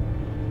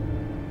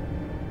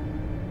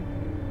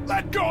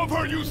 Let go of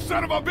her, you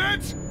son of a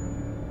bitch!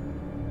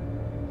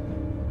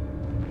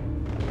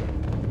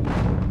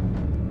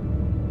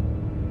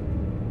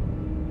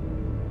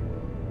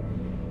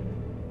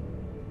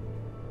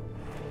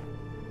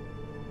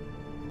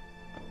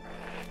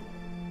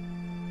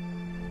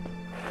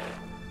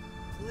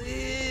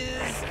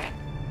 Please.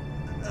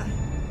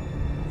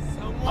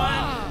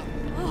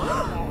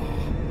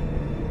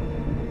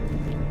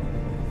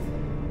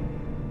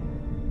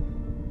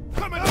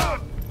 Coming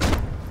up!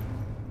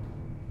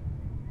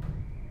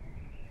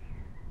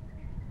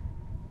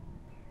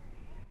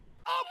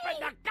 Open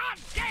the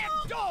goddamn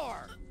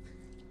door!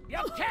 You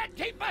can't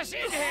keep us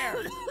in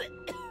here!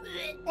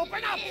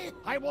 Open up!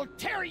 I will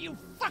tear you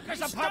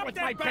fuckers apart with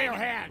my bare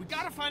hands! We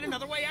gotta find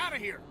another way out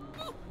of here.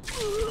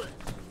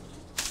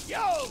 You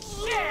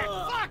sick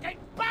fucking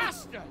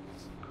bastards!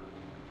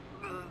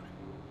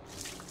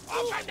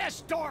 Open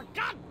this door,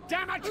 god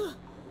damn it!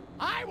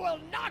 I will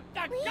knock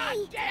the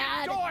goddamn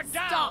Dad, door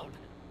down! stop.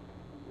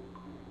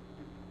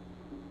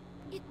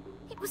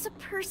 It was a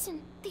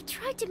person. They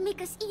tried to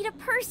make us eat a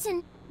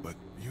person. But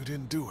you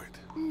didn't do it.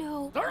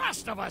 No. The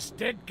rest of us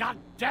did, god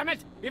damn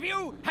it! If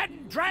you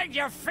hadn't dragged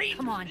your feet...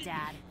 Come on,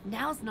 Dad.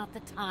 Now's not the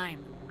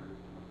time.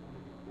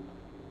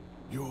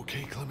 You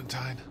okay,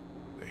 Clementine?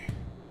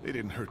 They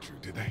didn't hurt you,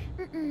 did they?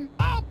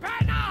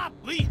 Open up!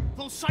 Lee,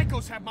 those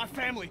psychos have my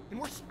family, and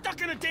we're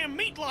stuck in a damn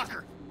meat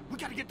locker. We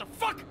gotta get the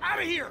fuck out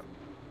of here.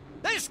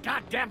 This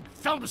goddamn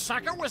film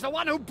sucker was the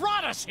one who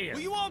brought us here! Will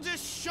you all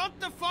just shut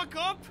the fuck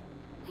up?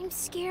 I'm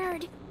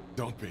scared.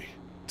 Don't be.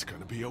 It's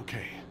gonna be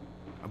okay.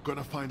 I'm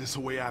gonna find us a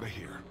way out of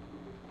here.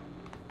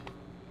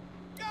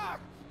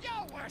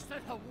 You're worse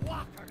than the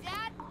walker!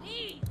 Dad,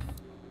 please!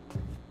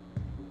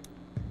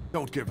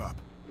 Don't give up.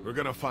 We're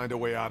gonna find a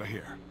way out of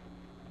here.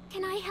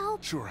 Can I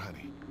help? Sure,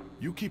 honey.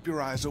 You keep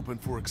your eyes open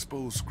for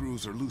exposed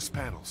screws or loose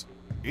panels.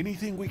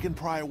 Anything we can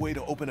pry away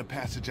to open a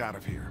passage out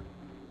of here.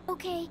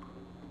 Okay.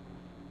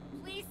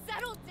 Please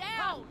settle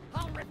down!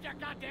 I'll rip your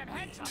goddamn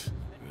heads off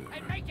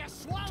and make you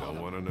swallow Don't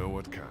them. want to know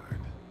what kind.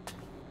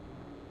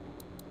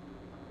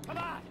 Come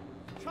on,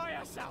 show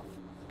yourself.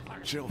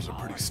 Shelves are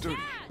pretty sturdy.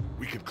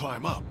 We could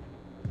climb up.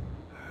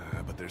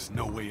 But there's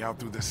no way out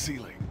through the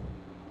ceiling.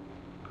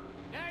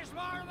 There's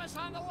more of us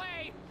on the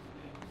way.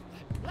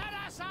 Let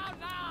us out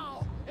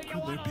now. If you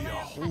Could there wanna be a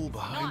live. hole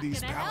behind not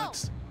these gonna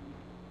pallets?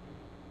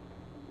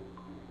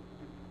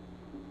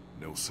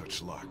 No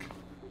such luck.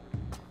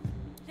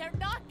 They're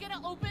not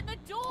gonna open the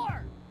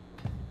door!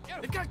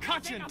 They got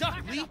Katya and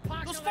Duck, Lee.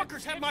 Those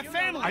fuckers have my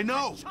family. I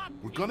know!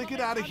 We're gonna get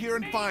out of here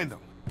and find them.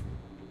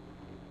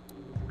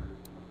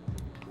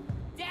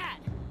 Dad!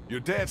 Your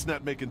dad's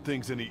not making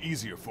things any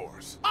easier for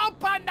us.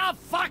 Open the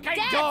fucking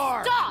Dad,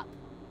 door! stop!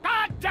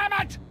 God damn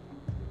it!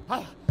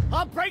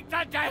 I'll break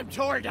that damn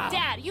door down.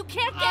 Dad, you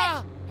can't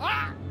get...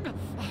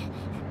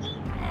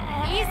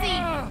 Easy!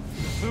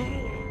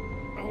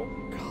 Oh,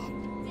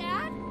 God.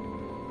 Dad?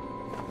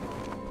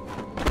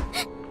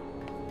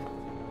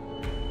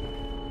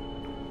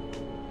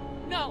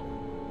 No!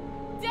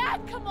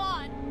 Dad, come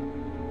on!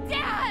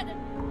 Dad!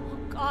 Oh,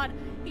 God.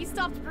 He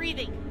stopped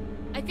breathing.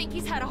 I think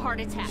he's had a heart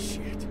attack.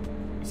 Shit.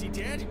 Is he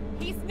dead?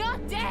 He's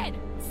not dead!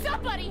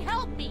 Somebody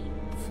help me!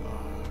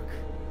 Fuck.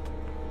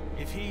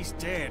 If he's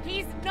dead,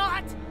 He's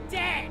not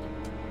dead!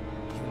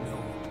 you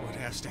know what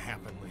has to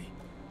happen, Lee.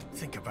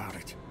 Think about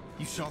it.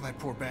 You saw that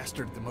poor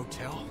bastard at the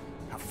motel?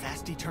 How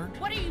fast he turned?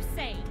 What are you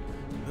saying?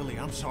 Lily,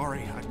 I'm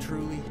sorry. I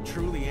truly,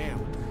 truly am.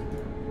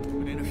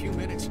 But in a few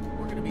minutes,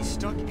 we're gonna be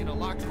stuck in a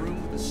locked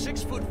room with a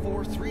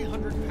 6'4",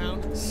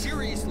 300-pound,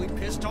 mostly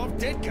pissed off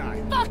dead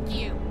guy. Fuck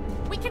you!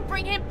 We can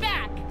bring him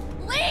back!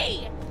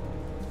 Lee!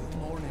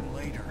 We'll mourn him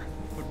later.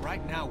 But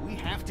right now, we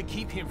have to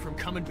keep him from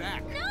coming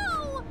back.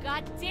 No!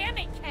 God damn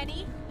it,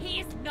 Kenny!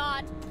 He's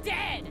not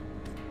dead!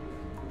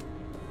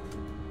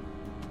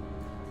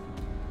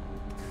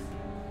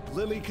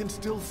 Lily can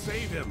still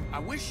save him. I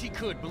wish she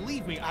could,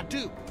 believe me, I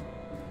do.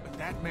 But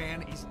that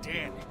man is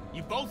dead.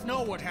 You both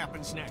know what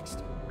happens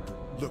next.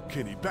 Look,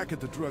 Kenny, back at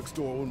the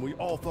drugstore when we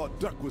all thought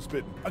Duck was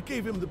bitten, I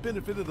gave him the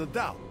benefit of the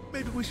doubt.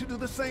 Maybe we should do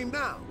the same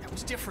now. That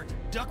was different.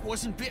 Duck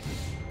wasn't bitten.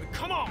 But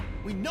come on!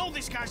 We know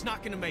this guy's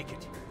not gonna make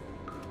it.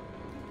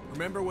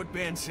 Remember what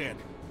Ben said.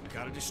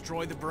 Gotta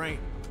destroy the brain.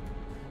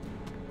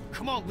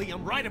 Come on, Lee,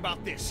 I'm right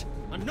about this.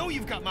 I know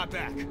you've got my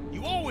back.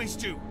 You always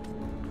do.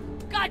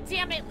 God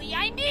damn it, Lee,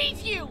 I need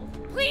you!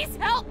 Please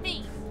help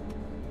me!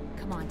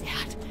 Come on,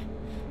 Dad.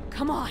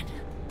 Come on.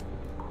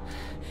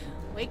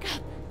 Wake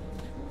up.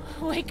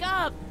 Wake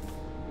up!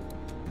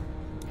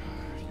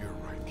 You're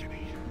right,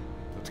 Kenny.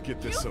 Let's get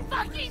this You over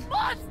fucking with.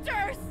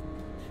 monsters!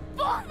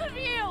 Both of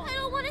you! I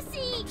don't want to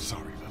see. I'm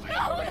sorry, Lily.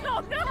 No! It's the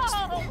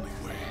only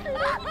way.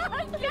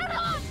 Get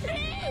off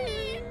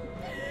me!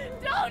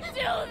 Don't do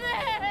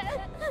this!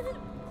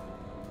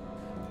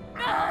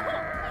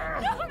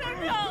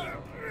 No!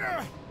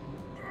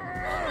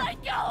 Let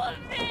go of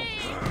me!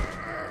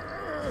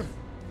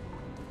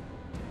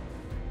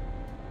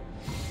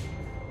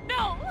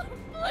 No!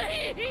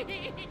 Please!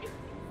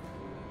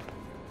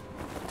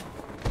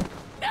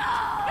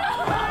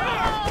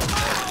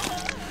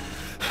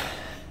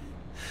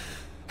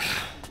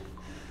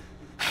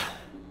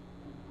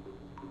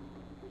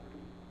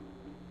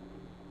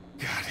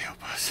 God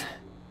help us.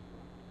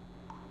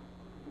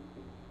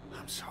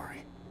 I'm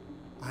sorry.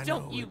 I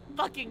Don't know you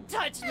fucking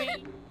touch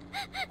me!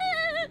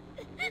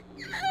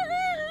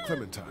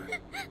 Clementine.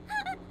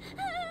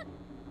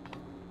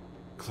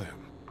 Clem.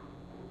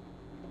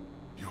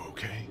 You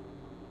okay?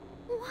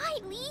 Why,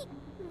 Lee?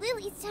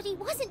 Lily said he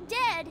wasn't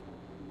dead.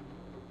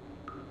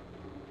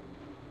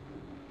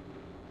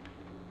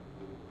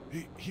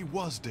 He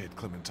was dead,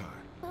 Clementine.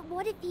 But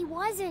what if he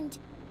wasn't?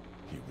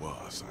 He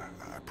was,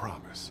 I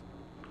promise.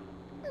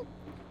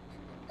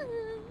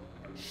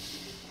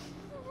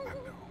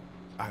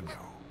 I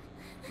know.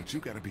 But you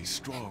gotta be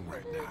strong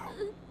right now.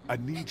 I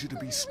need you to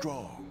be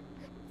strong.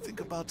 Think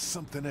about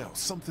something else,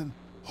 something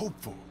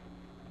hopeful.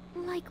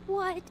 Like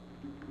what?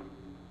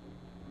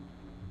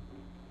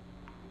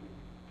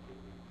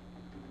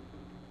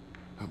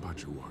 How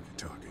about your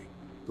walkie-talkie?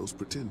 Those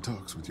pretend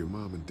talks with your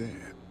mom and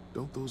dad.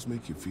 Don't those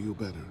make you feel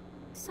better?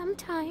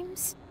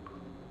 Sometimes.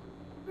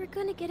 We're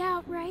gonna get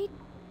out, right?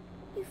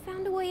 You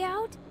found a way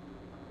out?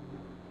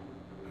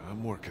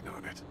 I'm working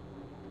on it.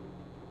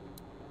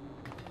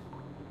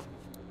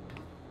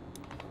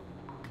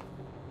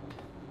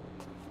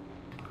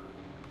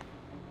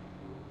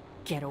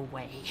 Get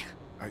away.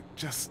 I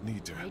just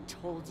need to... I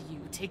told you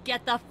to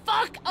get the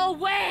fuck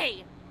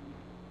away!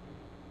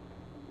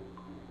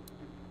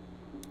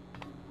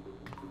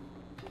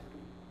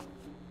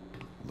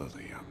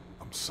 Lily,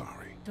 I'm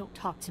sorry. Don't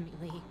talk to me,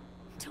 Lee.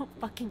 Don't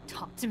fucking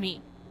talk to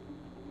me.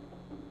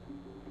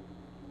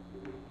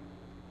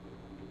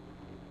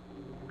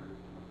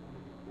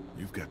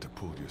 You've got to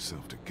pull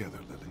yourself together,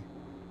 Lily.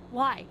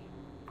 Why?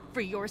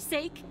 For your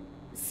sake?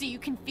 So you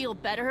can feel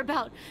better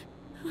about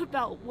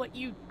what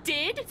you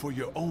did? For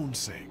your own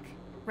sake.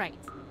 Right.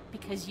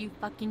 Because you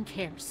fucking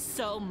care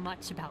so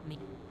much about me.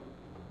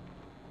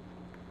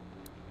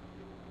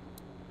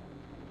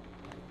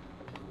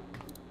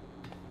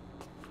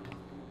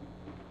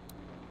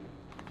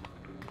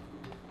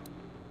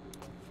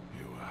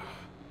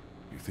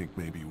 You think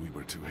maybe we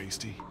were too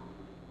hasty?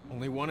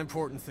 Only one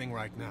important thing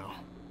right now.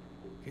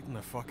 Getting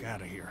the fuck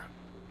out of here.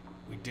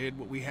 We did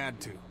what we had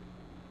to.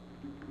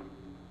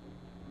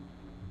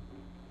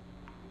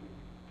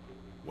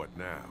 What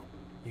now?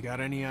 You got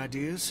any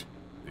ideas?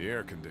 The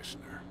air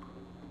conditioner.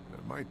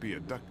 There might be a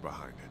duck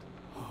behind it.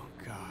 Oh,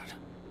 God.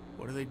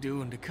 What are they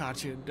doing to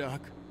Katya and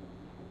Duck?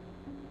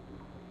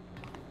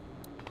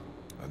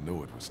 I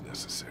know it was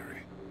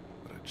necessary,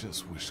 but I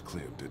just wish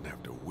Clem didn't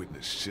have to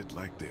witness shit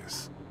like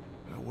this.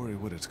 I worry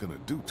what it's gonna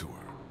do to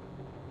her.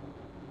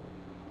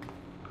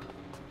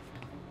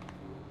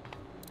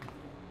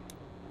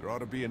 There ought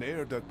to be an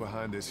air duct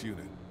behind this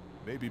unit.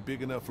 Maybe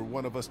big enough for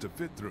one of us to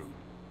fit through.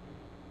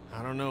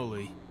 I don't know,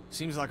 Lee.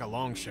 Seems like a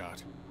long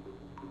shot.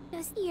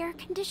 Does the air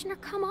conditioner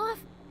come off?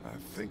 I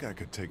think I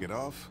could take it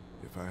off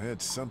if I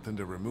had something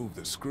to remove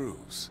the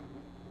screws.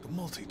 The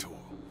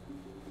multi-tool.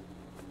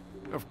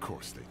 Of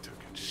course they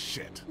took it.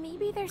 Shit.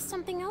 Maybe there's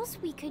something else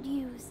we could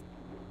use.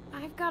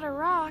 I've got a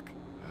rock.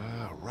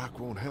 Ah, a rock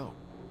won't help.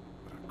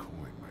 But a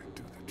coin might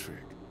do the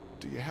trick.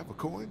 Do you have a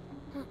coin?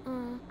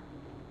 Uh-uh.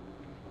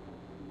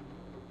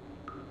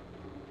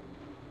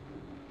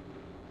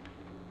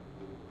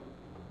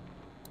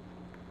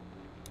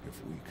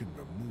 If we can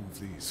remove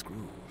these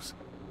screws,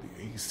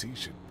 the AC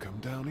should come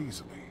down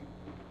easily.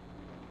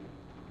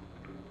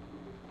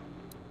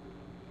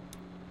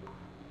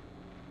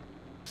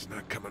 It's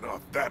not coming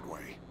off that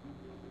way.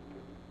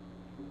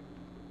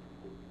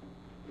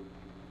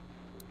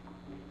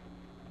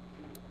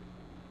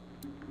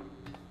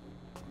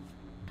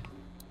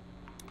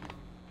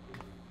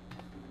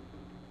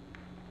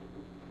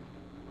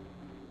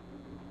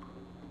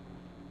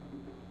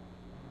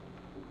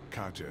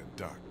 Katja and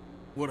Duck.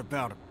 What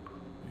about him?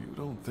 You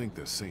don't think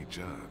the St.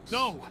 John's...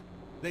 No!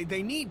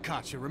 They need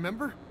Katja,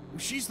 remember?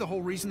 She's the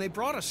whole reason they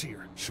brought us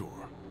here.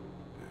 Sure.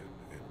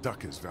 And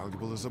Duck is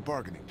valuable as a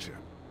bargaining chip.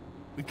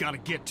 We gotta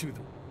get to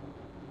them.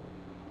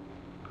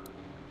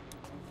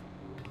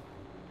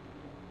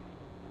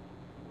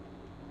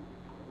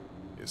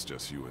 It's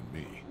just you and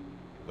me.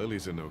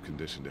 Lily's in no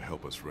condition to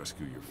help us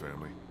rescue your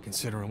family.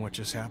 Considering what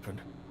just happened,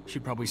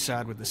 she'd probably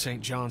side with the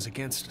St. John's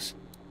against us.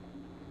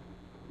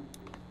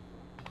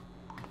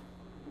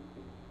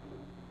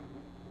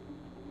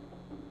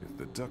 If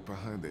the duct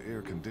behind the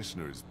air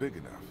conditioner is big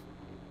enough,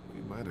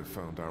 we might have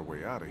found our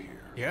way out of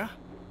here. Yeah?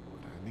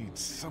 But I need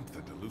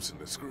something to loosen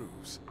the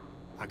screws.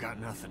 I got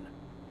nothing.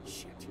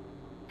 Shit.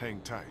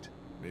 Hang tight.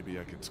 Maybe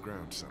I can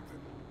scrounge something.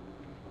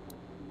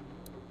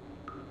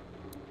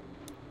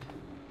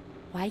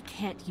 Why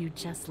can't you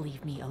just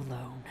leave me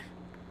alone?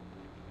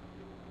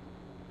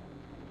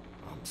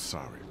 I'm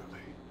sorry,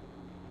 Lily.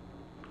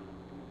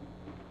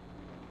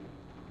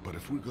 But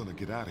if we're gonna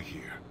get out of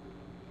here,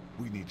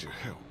 we need your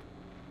help.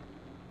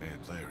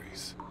 And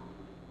Larry's.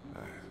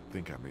 I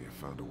think I may have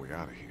found a way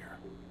out of here.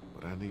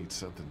 But I need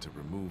something to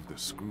remove the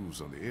screws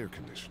on the air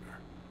conditioner.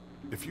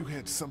 If you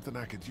had something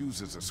I could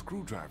use as a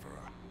screwdriver,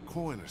 a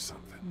coin or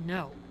something.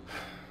 No.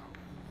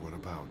 What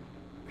about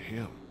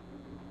him?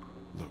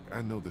 Look,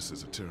 I know this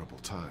is a terrible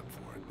time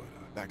for it,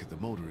 but back at the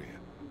motor inn,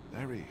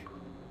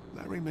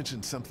 Larry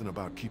mentioned something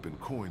about keeping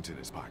coins in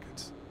his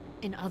pockets.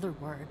 In other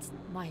words,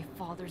 my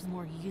father's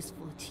more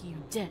useful to you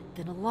dead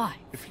than alive.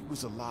 If he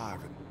was alive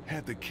and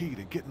had the key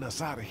to getting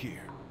us out of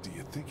here, do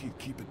you think he'd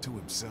keep it to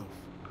himself?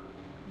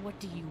 What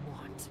do you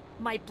want?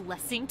 My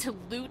blessing to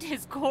loot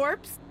his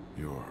corpse?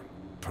 Your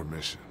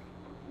permission.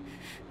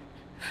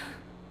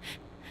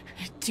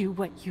 Do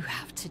what you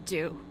have to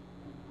do.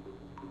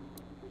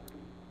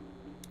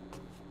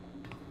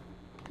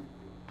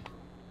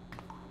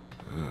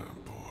 Oh,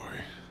 boy.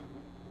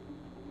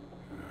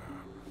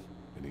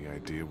 Any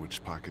idea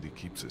which pocket he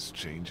keeps his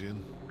change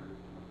in?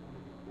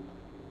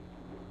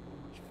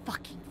 You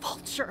fucking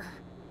vulture.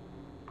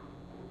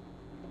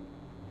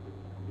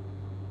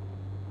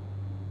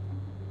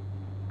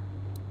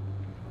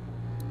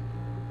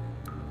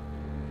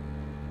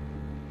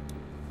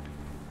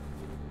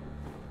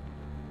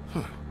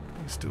 Huh.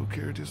 He still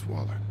carried his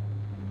wallet.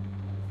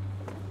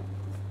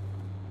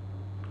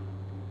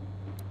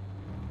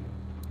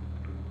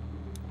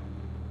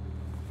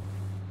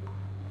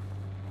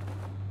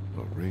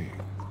 A ring.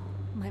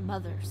 My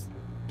mother's.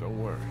 Don't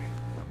worry.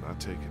 I'm not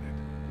taking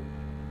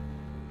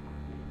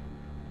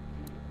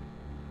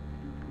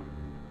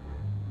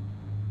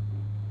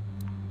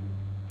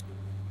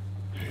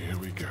it. Here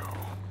we go.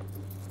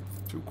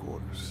 2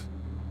 quarters.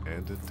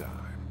 And a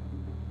dime.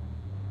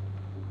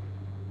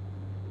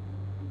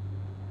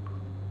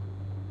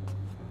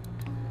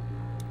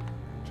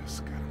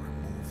 Just gotta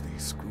remove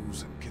these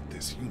screws and get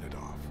this unit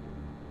off.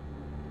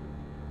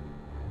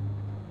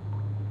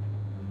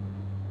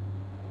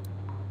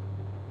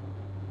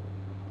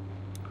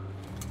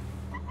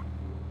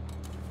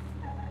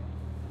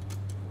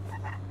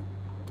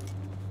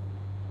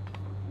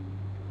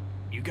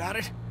 You got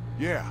it?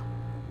 Yeah.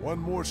 One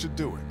more should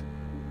do it.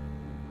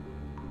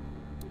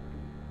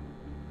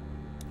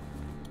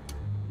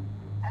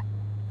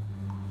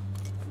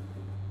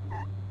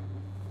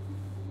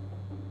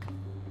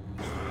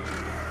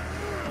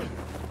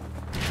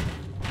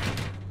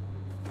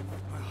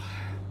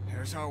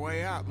 There's our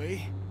way out,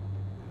 Lee.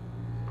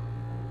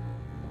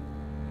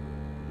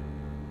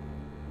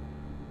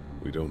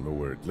 We don't know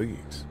where it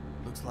leads.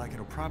 Looks like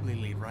it'll probably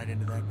lead right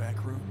into that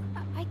back room.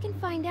 I can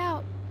find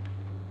out.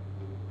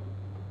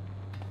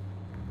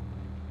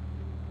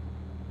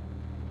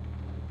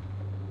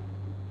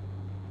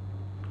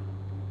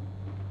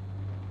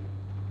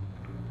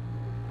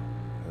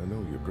 I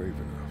know you're brave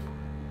enough.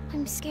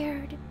 I'm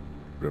scared.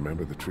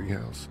 Remember the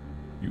treehouse?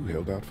 You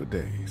held out for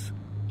days.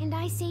 And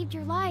I saved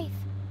your life.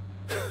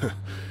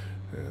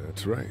 Yeah,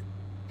 that's right.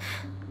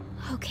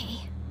 Okay.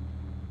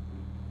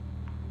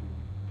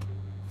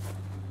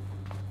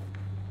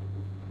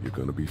 You're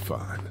gonna be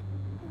fine.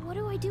 What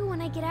do I do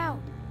when I get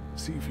out?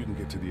 See if you can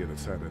get to the other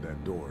side of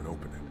that door and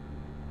open it.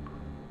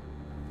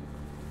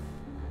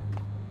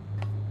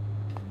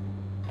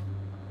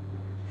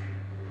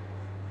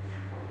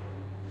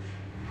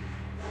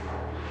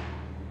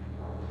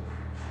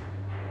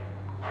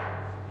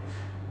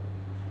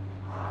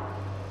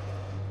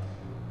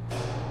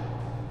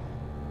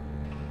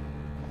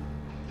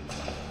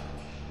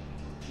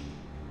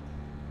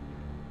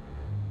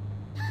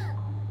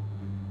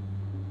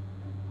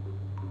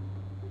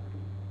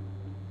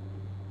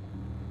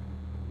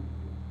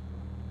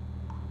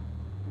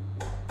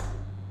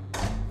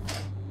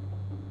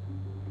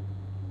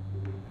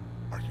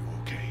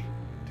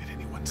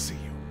 See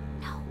you.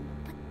 No,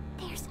 but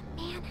there's a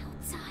man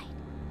outside.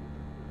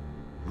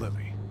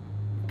 Lily,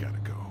 we gotta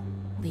go.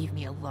 Leave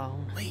me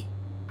alone. Lee,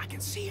 I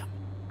can see him.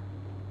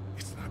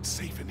 It's not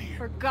safe in here.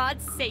 For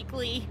God's sake,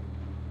 Lee.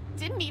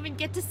 Didn't even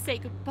get to say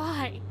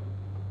goodbye.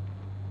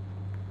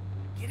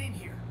 Get in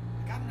here.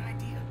 I got an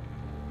idea.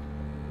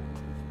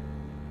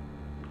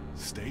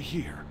 Stay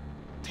here.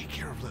 Take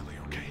care of Lily,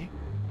 okay?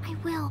 I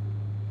will.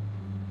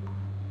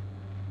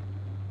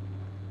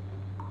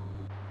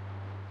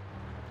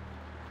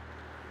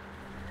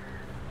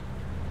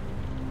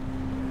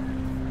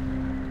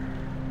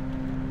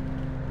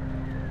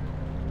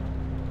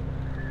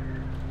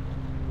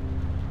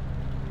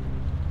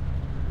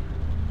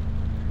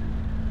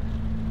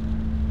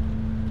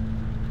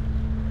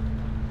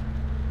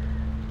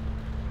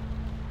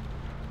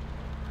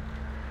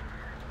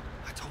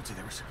 I told you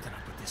there was something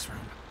up with this room.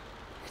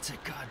 It's a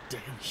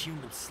goddamn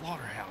human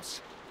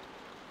slaughterhouse.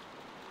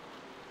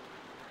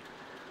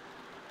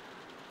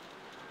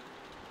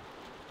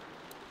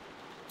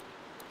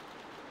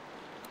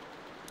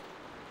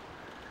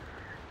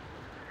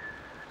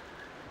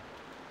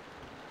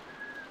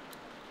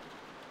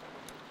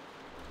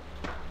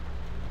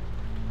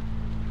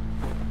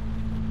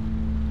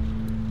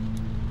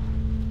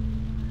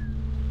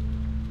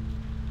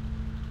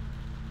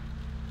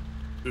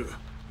 Ugh,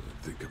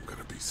 I think I'm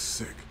gonna be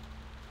sick.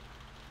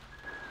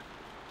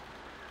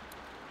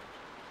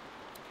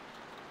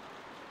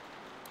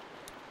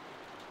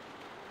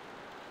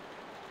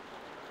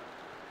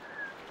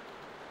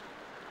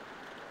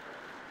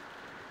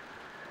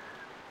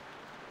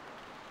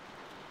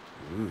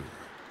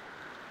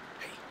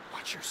 Hey,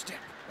 watch your step.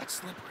 That's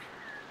slippery.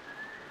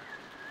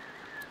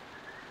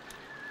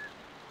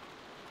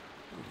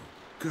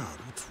 God,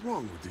 what's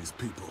wrong with these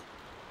people?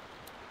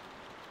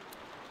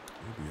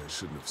 Maybe I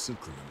shouldn't have sent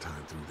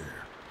Clementine through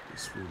there.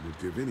 This room would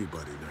give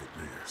anybody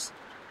nightmares.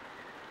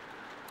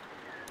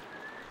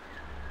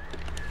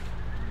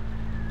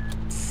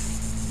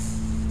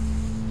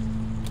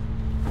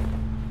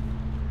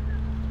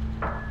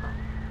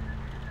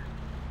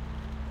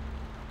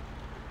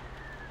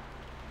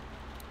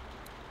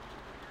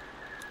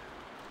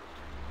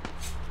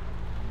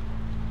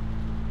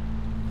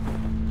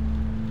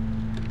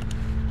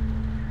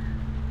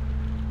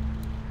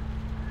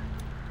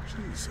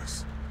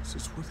 Jesus, this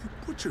is where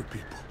they butcher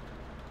people.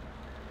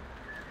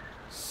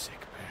 Sick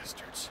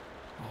bastards.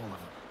 All of them.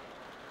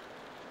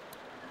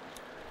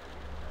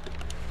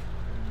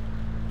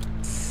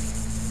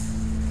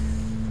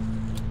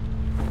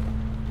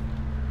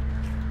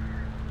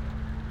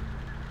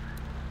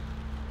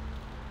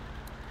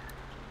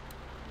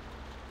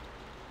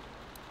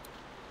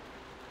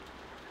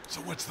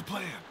 So what's the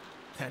plan?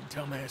 That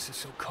dumbass is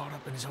so caught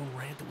up in his own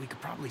rant that we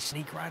could probably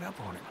sneak right up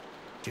on him.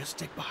 Just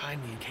stick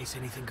behind me in case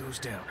anything goes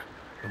down.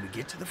 When we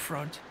get to the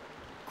front,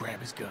 grab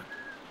his gun.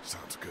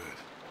 Sounds good.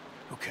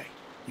 Okay,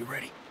 you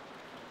ready?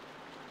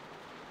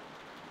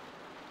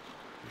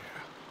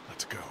 Yeah,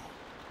 let's go.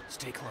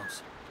 Stay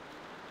close.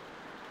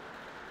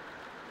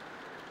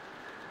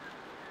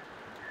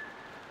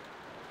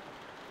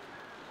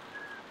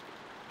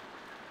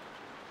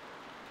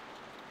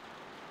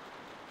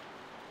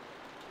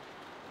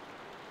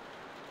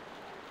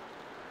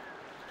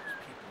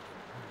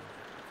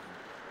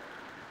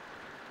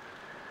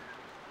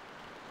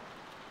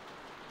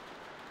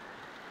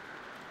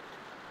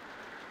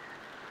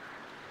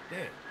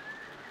 Dad,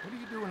 what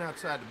are you doing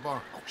outside the barn?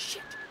 Oh,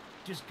 shit.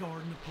 Just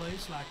guarding the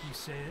place like you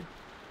said.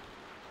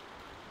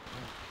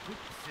 Quit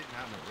sitting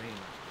out in the rain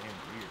like damn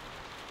weird.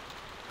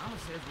 Mama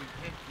says we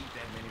can't keep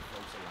that many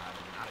folks alive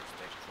and not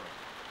expect trouble.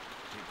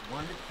 Pick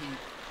one to keep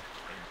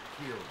and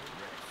kill the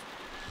rest.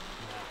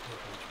 Now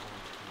pick which one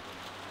to keep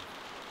alive.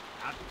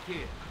 Not the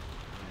kid.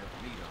 Enough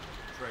meat on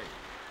the trail.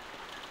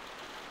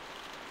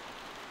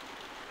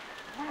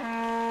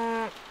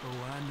 Oh,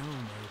 I know,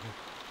 Mabel.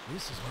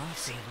 This is my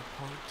favorite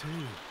part,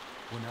 too.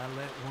 When I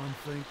let one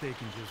think they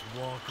can just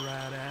walk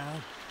right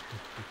out.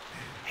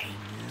 Hey,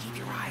 keep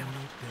your eye on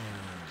it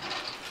down.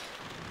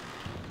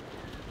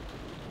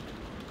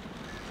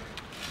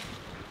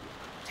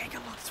 Take a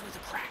look through the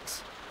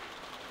cracks.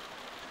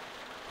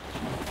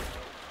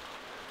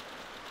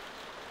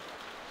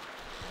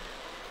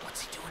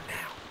 What's he doing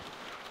now?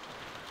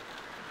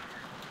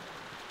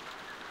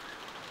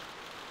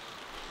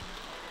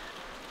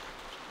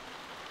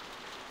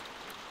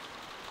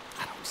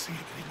 I don't see it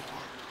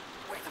anymore.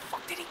 Where the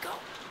fuck did he go?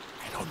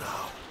 I don't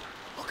know.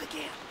 Look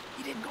again.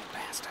 He didn't go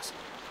past us.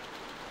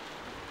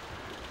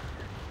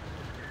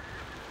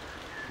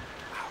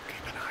 I'll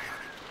keep an eye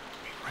on it.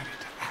 Be ready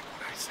to act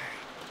when I say.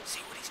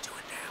 See what he's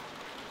doing now.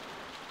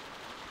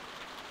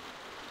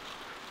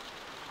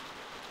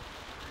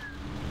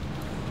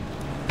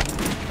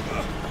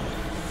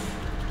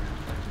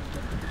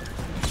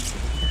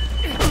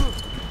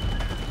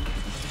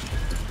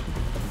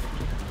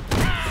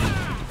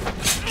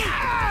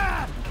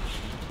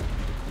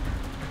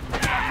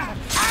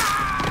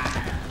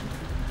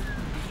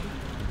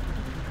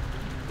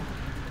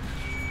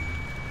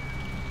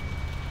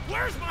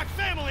 Where's my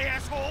family,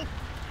 asshole?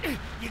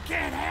 You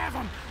can't have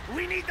them.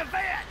 We need the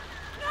vet.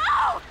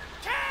 No!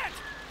 Can't!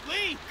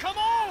 Lee, come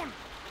on!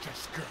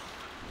 Just go.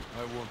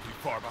 I won't be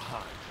far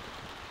behind.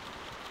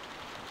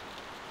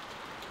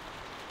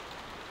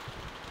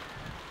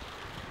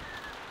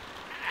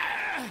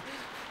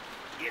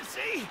 You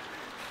see?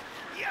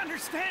 You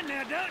understand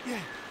now, don't you?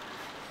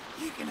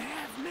 You can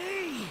have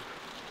me.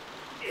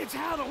 It's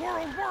how the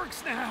world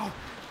works now.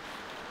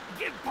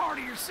 Give part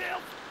of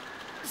yourself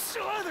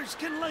so others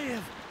can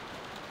live.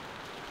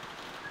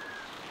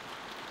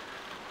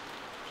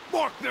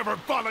 Mark never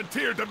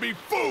volunteered to be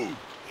food!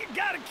 You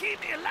gotta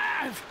keep me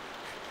alive.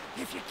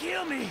 If you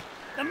kill me,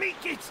 the meat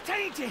gets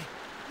tainted.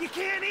 You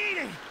can't eat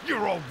it.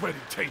 You're already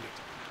tainted.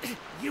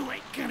 You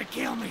ain't gonna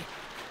kill me.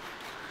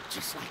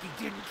 Just like you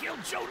didn't kill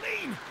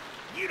Jolene.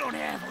 You don't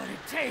have what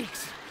it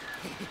takes.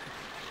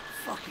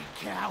 Fucking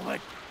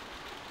coward.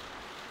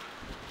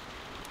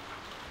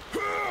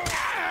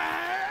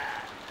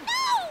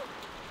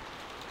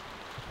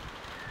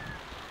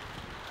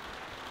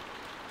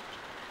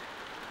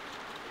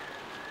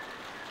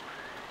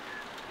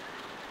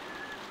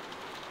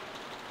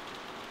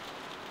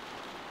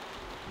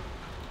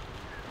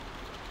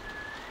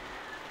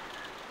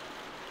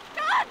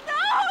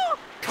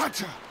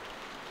 Gotcha!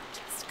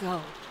 Just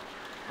go.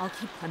 I'll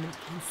keep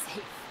Clementine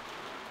safe.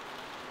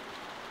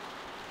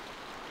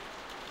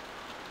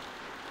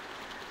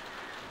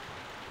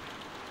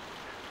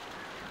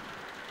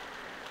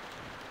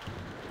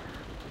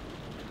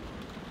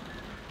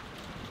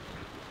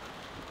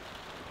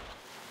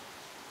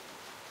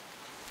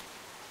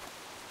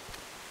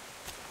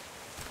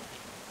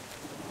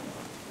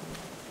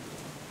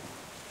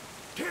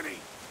 Kenny!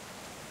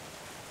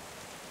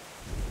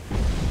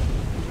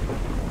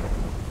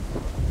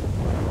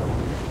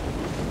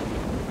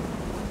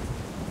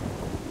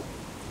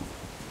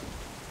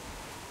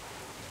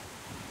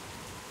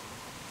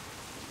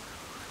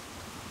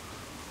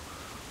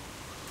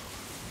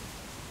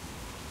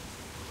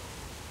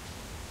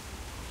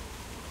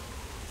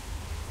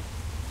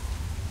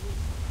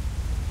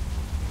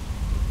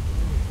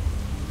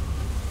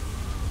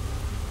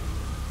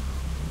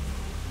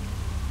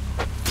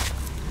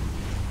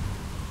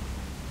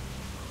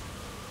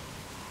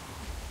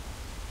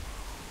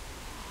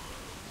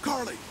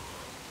 Carly!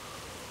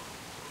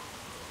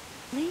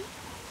 Lee?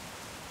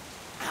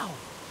 Ow!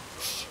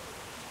 Shh!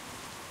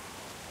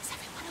 Is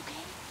everyone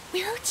okay?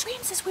 We heard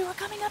screams as we were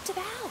coming up to the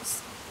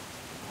house.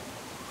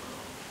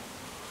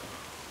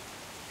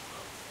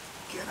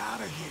 Get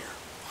out of here.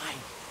 Why?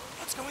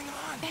 What's going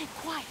on? Ben,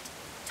 quiet.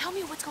 Tell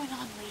me what's going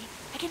on, Lee.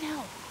 I can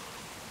help.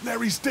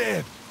 Larry's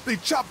dead. They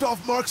chopped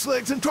off Mark's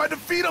legs and tried to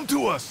feed him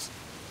to us.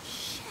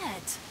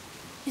 Shit.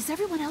 Is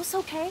everyone else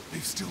okay?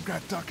 They've still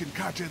got Duck and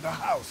Katja in the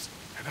house.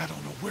 And I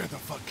don't know where the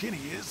fuck Kenny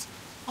is.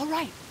 All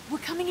right, we're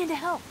coming in to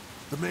help.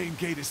 The main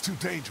gate is too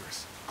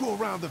dangerous. Go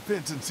around the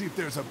fence and see if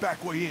there's a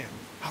back way in.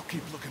 I'll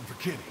keep looking for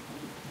Kenny.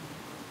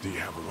 Do you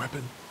have a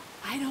weapon?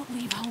 I don't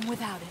leave home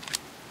without it.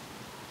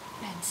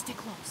 Ben, stick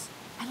close.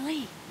 And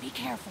Lee, be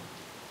careful.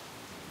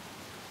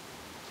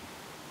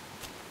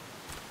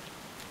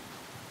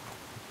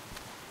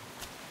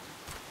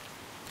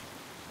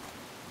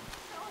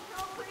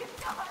 No, please,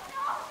 no,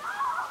 no!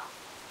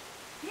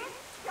 Just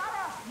shut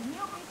up and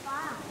you'll be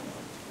fine.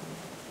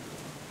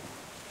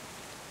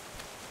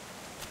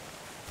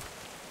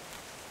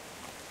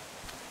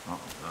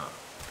 Something's up.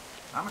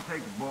 I'm gonna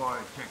take the boy,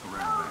 check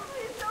around back.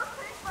 Please don't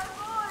take my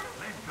boy.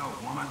 Let's go,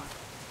 woman.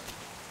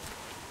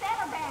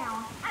 Settle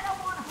down. I don't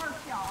want to hurt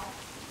y'all.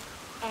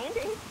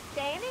 Andy?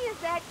 Danny, is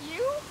that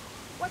you?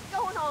 What's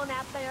going on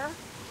out there?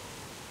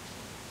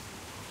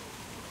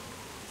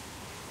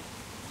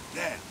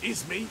 Yeah,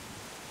 it's me.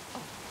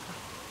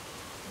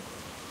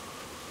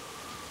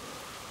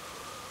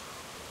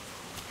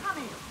 Come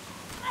here.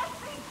 Let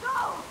me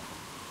go.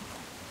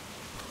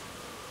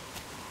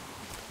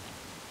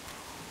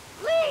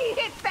 Lee,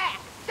 get back!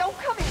 Don't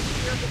come in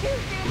here. You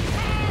just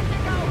had to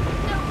go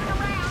snooping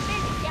around,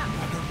 didn't ya?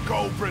 Let her go,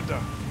 Brenda.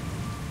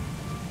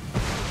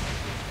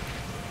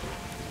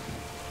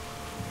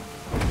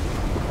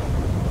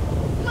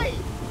 Lee,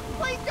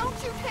 please don't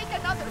you take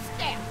another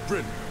step.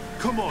 Brenda,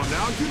 come on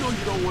now. You know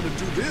you don't want to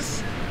do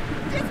this.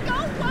 Just go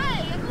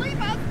away and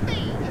leave us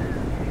be.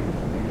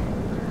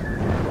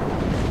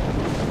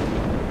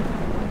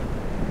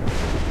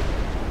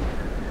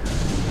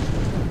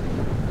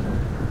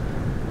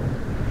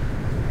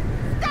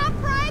 Stop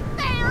right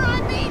there,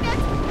 I mean it.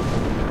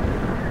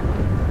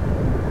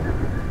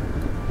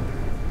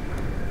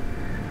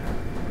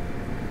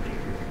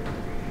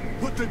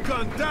 Put the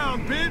gun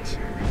down, bitch.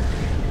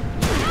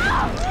 No!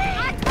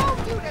 I told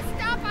you to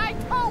stop, I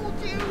told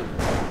you.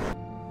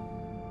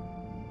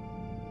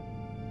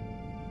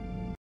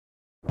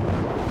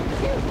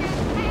 You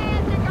just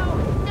had to go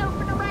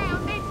snooping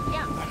around, didn't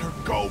ya? Let her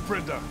go,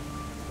 Brenda.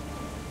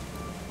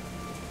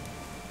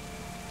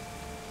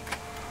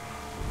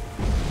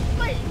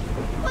 Lee,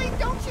 please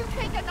don't you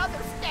take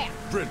another step.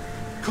 Brenda,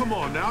 come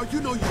on now.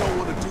 You know you don't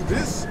want to do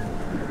this.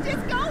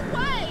 Just go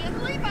away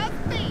and leave us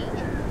be.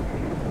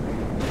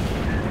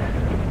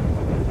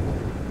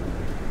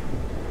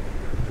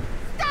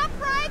 Stop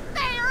right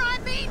there, I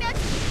mean it.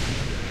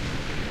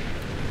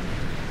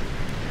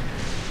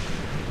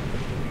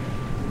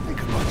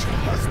 Think about your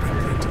husband,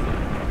 Brenda.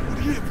 Would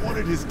he have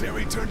wanted his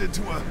dairy turned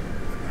into a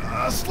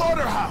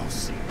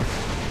slaughterhouse?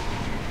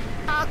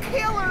 I'll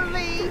kill her,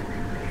 Lee.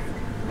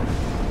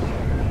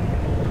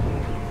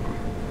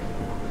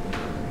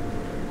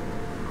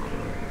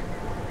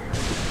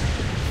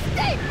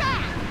 Stay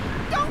back!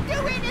 Don't do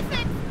anything!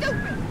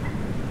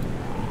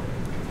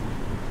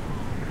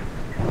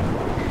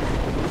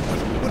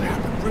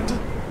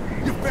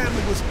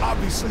 was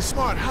obviously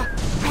smart. How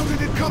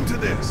did it come to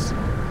this?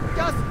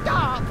 Just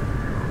stop!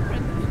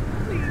 Brendan,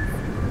 please.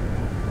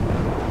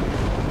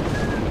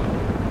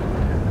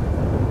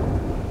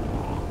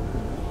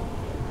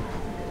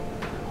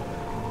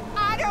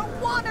 I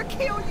don't want to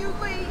kill you,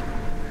 Lee!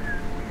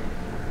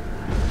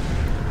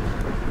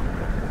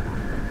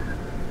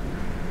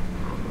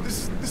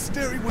 This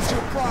dairy was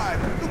your pride.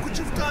 Look what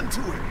you've done to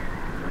it.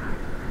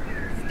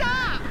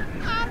 Stop!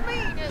 I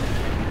mean it!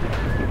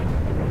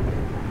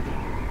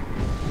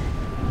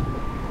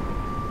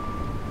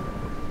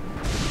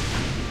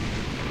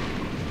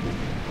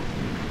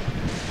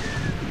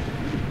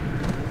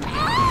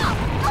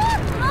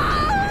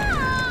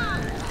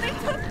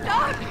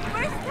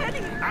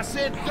 I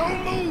said,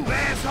 don't move,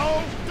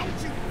 asshole!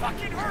 Don't you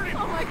fucking hurt him!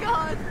 Oh my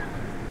god!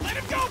 Let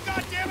him go,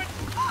 goddammit!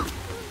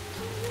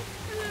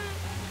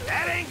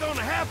 That ain't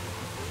gonna happen!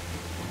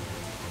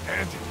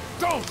 Andy,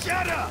 don't!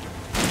 Shut up!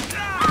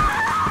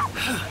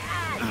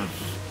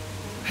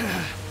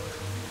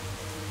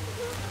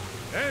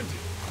 Andy!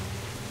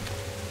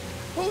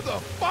 Who the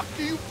fuck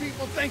do you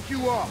people think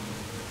you are?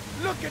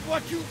 Look at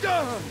what you've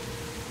done!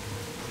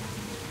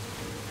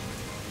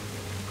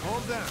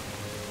 Calm down.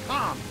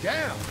 Calm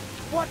down?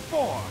 What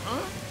for,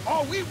 huh?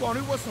 All we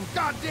wanted was some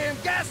goddamn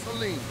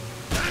gasoline!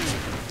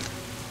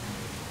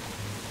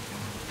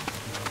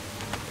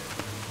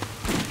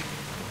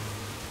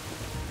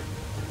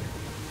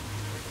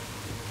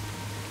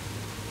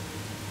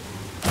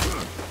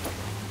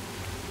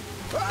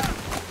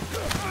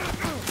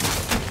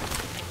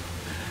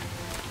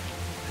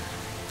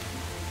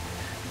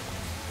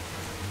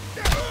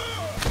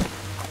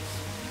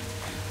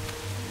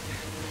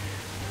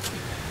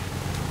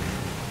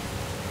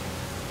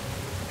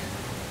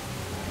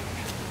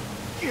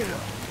 Get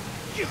up!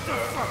 Get the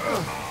fuck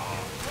up!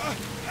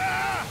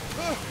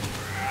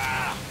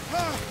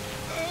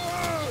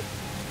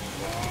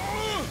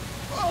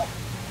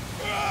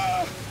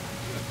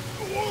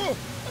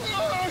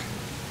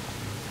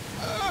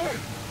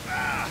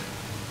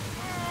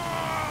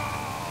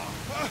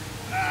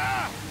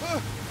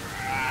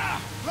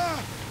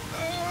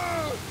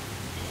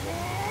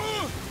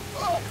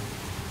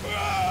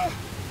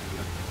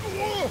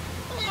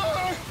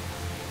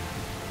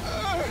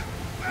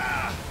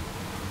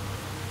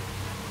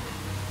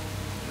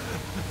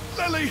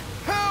 Lily,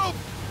 help!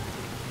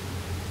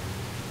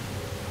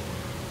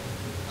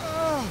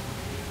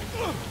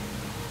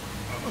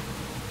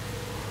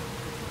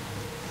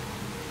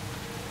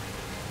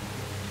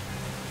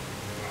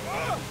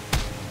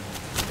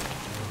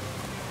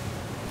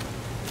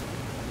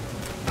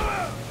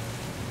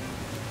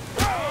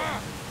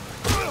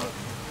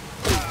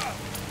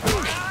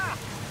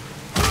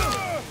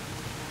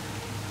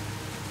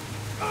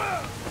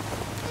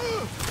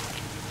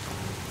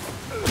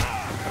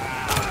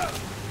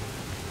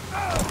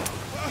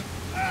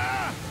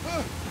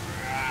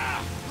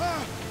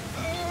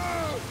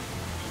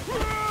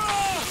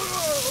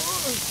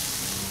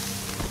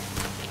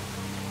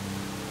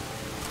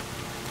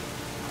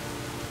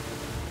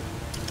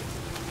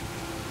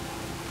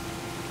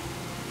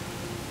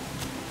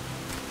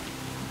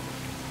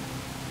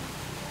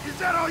 Is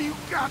that all you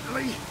got,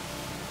 Lee?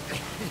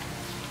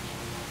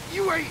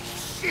 You ain't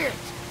shit!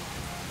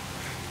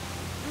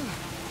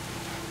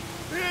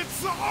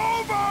 It's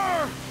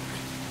over!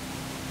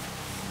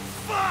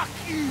 Fuck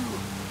you!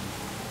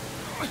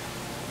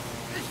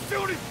 As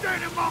soon as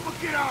Dad and Mama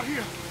get out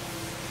here,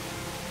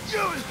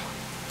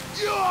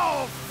 you're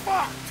all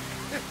fucked!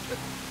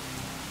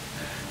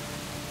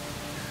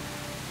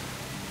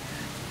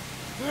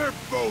 They're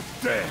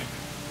both dead.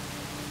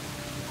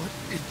 What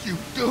did you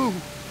do?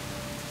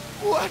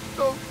 What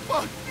the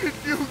fuck did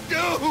you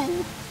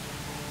do?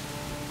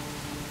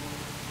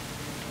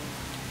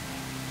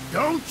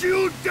 Don't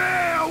you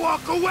dare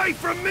walk away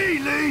from me,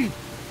 Lee!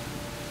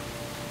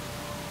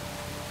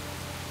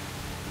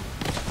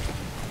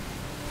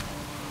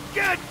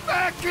 Get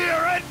back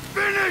here and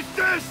finish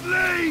this,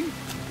 Lee!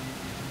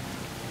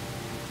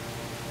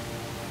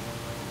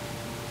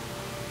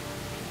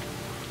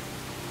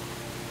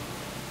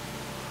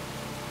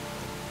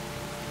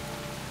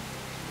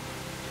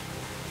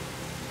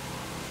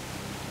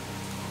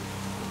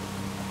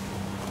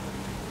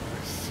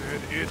 I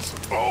said it's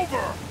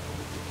over!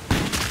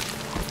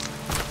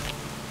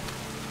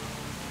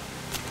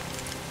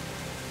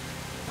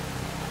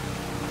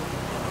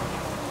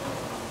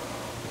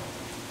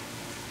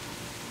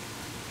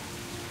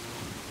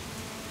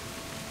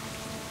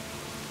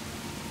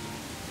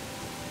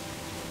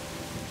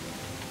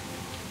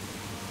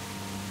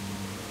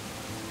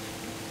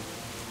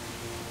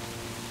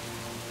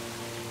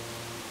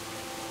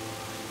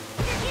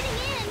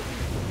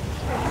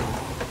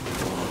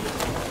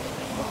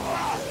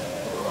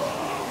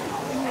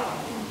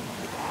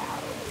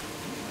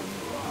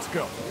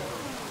 Go.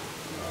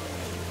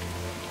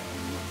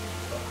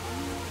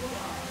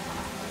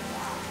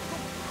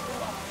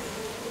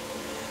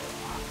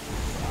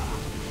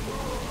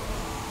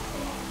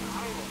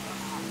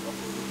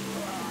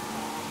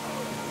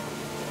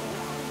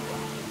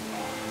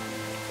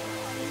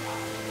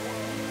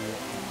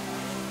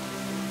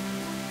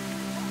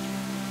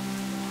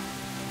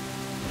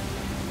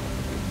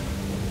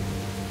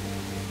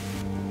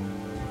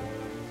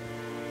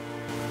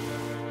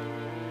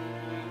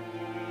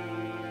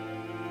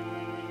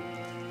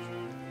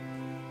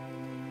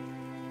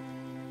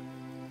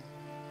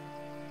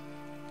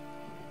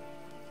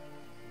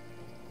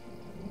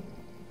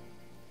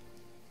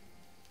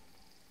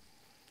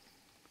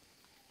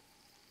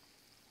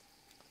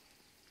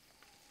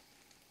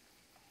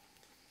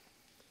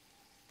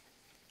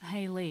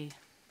 Hey, Lee.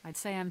 I'd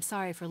say I'm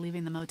sorry for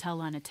leaving the motel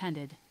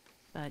unattended,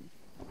 but,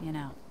 you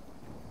know.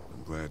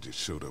 I'm glad you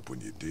showed up when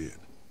you did.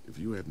 If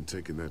you hadn't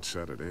taken that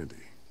shot at Andy,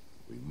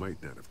 we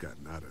might not have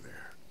gotten out of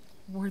there.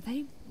 Were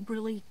they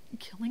really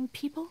killing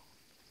people?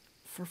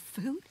 For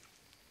food?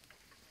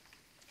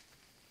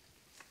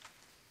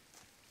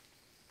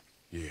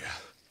 Yeah,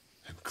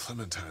 and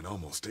Clementine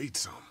almost ate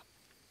some.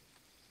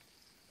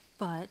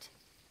 But...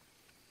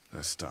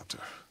 I stopped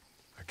her.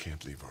 I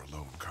can't leave her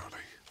alone, Carly.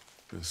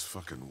 This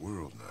fucking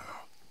world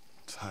now.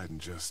 It's hiding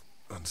just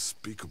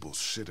unspeakable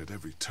shit at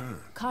every turn.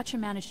 Katja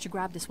managed to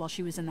grab this while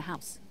she was in the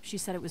house. She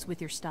said it was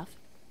with your stuff.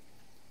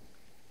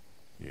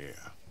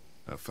 Yeah.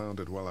 I found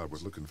it while I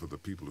was looking for the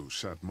people who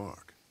shot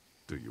Mark.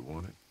 Do you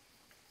want it?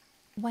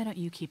 Why don't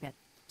you keep it?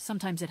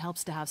 Sometimes it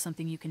helps to have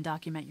something you can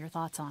document your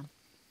thoughts on.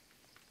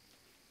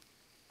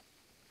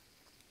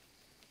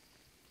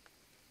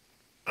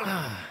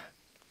 How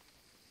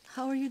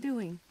are you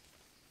doing?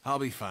 I'll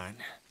be fine.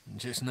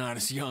 Just not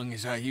as young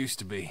as I used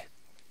to be.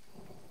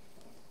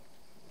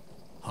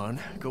 Hun,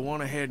 go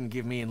on ahead and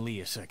give me and Lee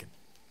a second.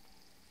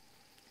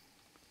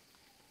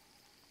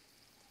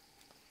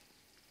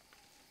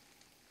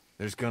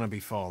 There's gonna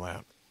be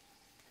fallout.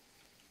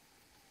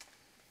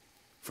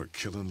 For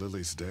killing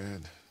Lily's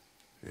dad?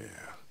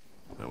 Yeah,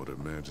 I would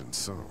imagine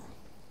so.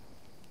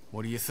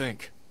 What do you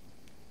think?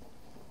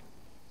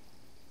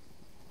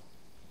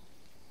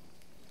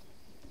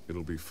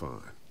 It'll be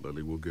fine.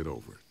 Lily will get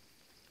over it.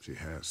 She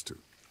has to.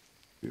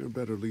 You're a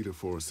better leader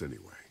for us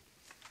anyway.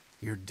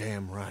 You're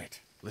damn right.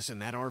 Listen,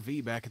 that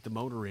RV back at the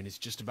motor inn is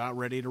just about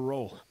ready to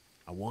roll.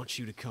 I want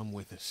you to come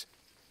with us.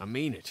 I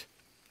mean it.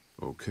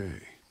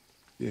 Okay.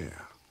 Yeah.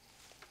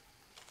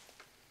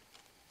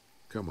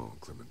 Come on,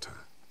 Clementine.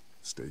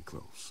 Stay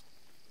close.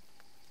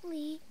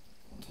 Lee,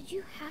 did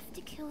you have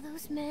to kill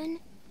those men?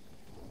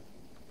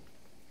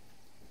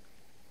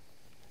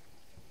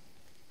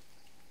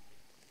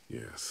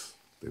 Yes,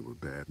 they were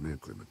bad men,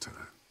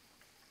 Clementine.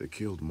 They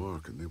killed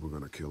Mark and they were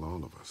gonna kill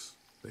all of us.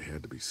 They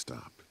had to be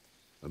stopped.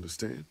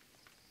 Understand?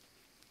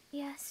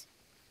 Yes,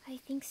 I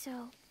think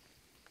so.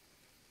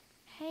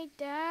 Hey,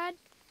 Dad,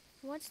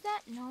 what's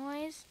that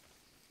noise?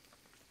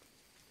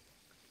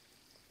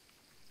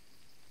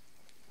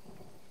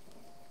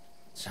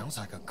 Sounds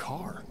like a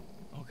car.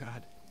 Oh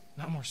God,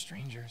 not more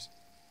strangers.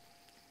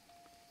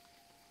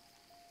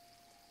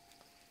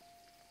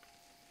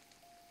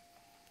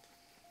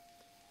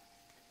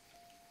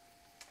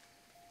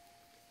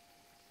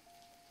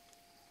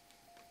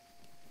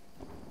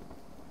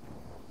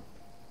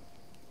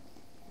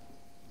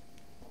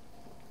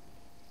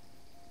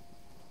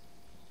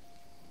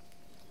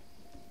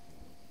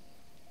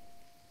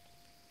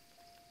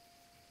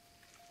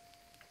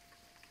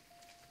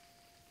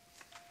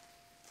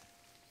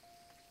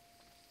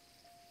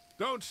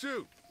 Don't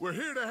shoot! We're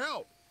here to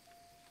help!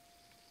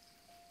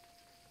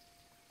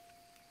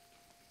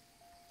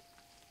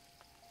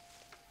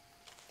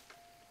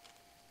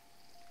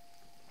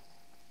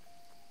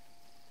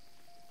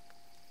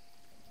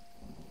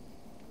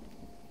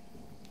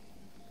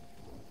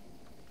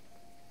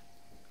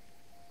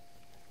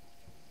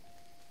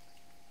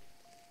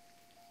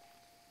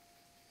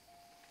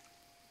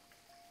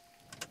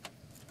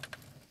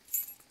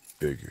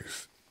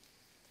 Figures.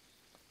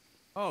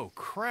 Oh,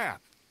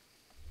 crap.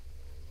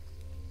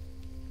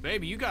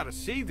 Baby, you gotta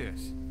see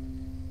this.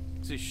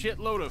 It's a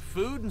shitload of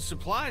food and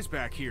supplies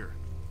back here.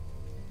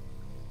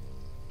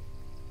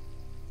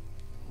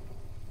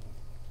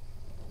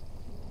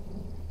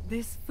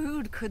 This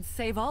food could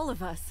save all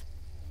of us.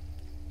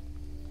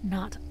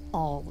 Not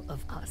all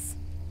of us.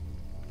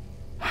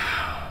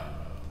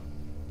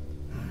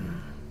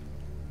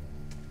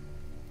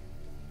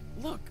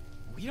 Look,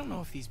 we don't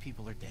know if these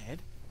people are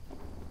dead.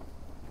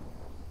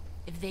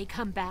 If they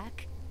come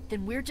back,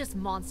 then we're just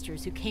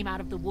monsters who came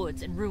out of the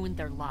woods and ruined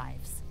their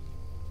lives.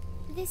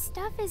 This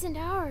stuff isn't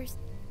ours.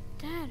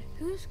 Dad,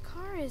 whose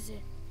car is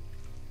it?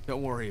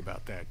 Don't worry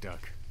about that,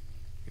 Duck.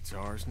 It's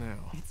ours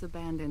now. It's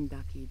abandoned,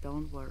 Ducky.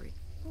 Don't worry.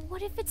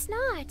 What if it's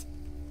not?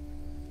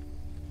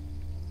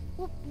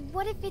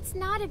 What if it's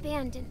not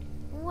abandoned?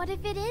 What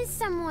if it is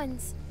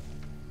someone's?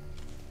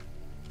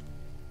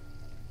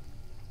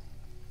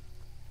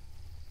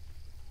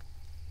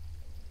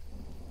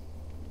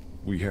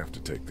 We have to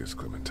take this,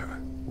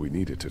 Clementine. We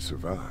need it to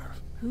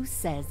survive. Who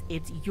says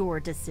it's your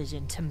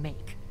decision to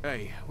make?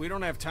 Hey, we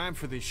don't have time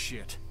for this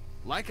shit.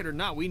 Like it or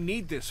not, we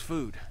need this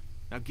food.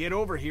 Now get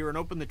over here and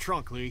open the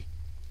trunk, Lee.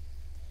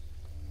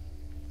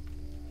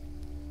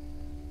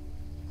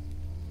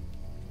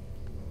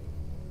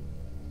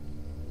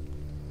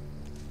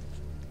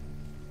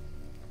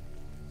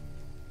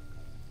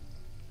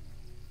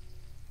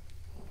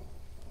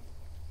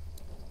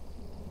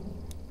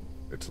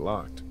 It's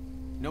locked.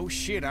 No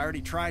shit, I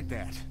already tried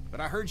that. But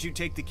I heard you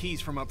take the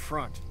keys from up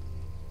front.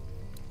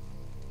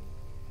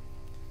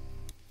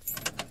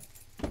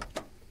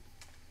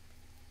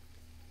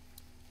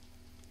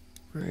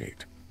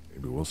 Great.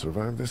 Maybe we'll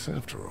survive this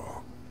after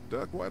all.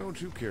 Duck, why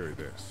don't you carry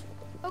this?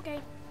 Okay.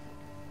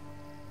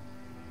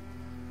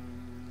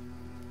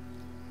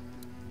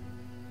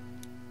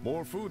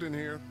 More food in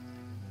here.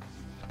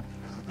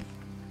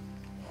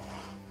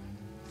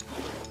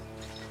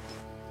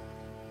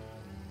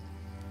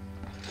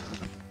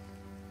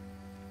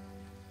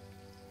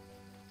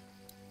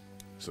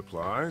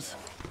 Supplies?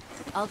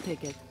 I'll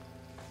pick it.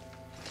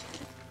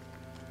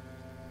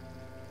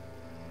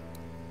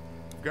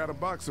 Got a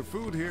box of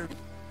food here.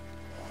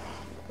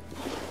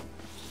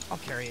 I'll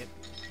carry it.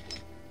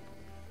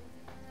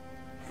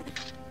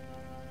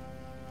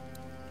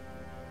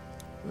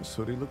 This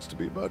hoodie looks to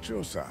be about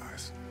your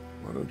size.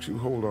 Why don't you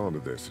hold on to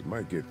this? It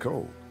might get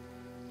cold.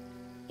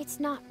 It's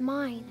not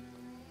mine.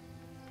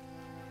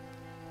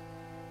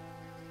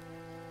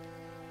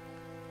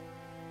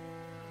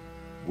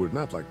 We're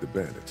not like the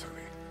bandits, honey.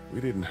 We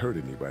didn't hurt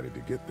anybody to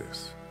get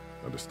this.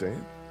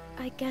 Understand?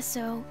 I guess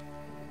so.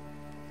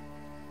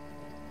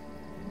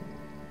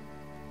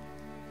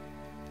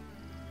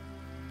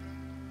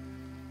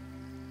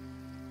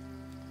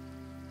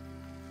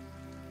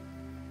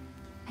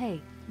 Hey,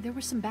 there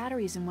were some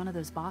batteries in one of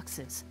those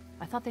boxes.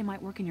 I thought they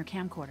might work in your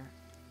camcorder.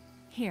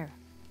 Here,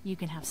 you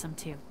can have some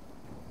too.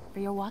 For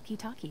your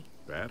walkie-talkie.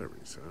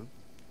 Batteries, huh?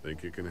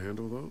 Think you can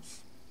handle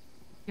those?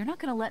 You're not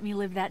gonna let me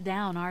live that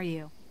down, are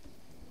you?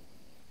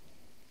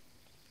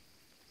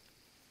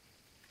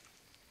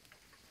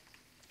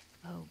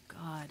 Oh,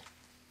 God.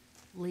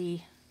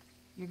 Lee,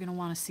 you're gonna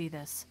want to see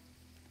this.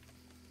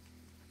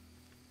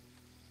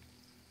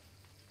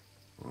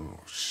 Oh,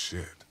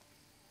 shit.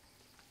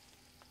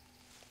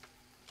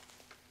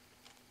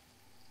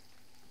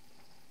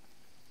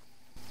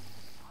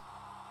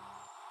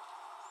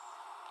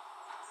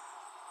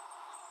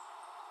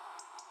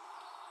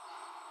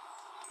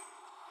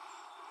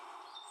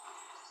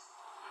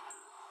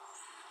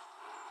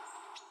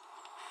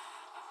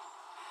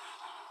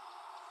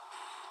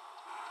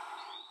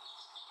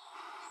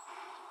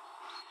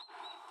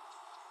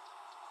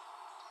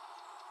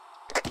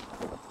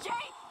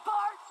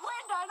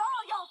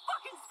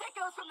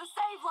 From the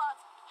save lots.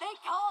 They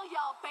call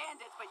y'all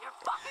bandits, but you're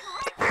fucking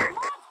raping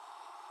moms.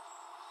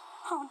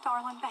 Oh,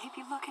 darling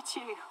baby, look at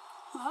you.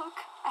 Look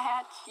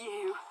at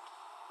you.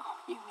 Oh,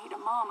 you need a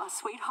mama,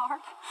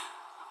 sweetheart.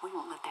 We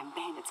won't let them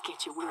bandits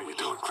get you. How you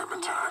doing,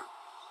 Clementine?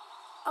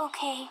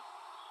 Okay.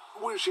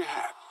 Where's your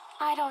hat?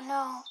 I don't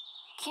know.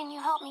 Can you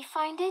help me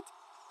find it?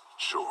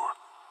 Sure.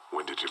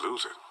 When did you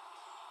lose it?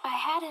 I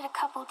had it a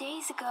couple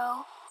days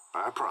ago.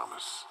 I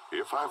promise.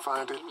 If I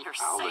find it,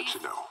 I'll let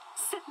you know.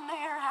 Sitting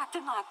there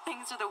acting like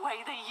things are the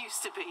way they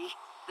used to be.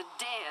 The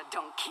dead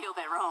don't kill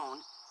their own.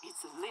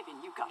 It's the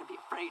living you gotta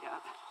be afraid of.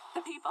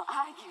 The people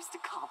I used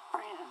to call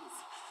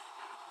friends.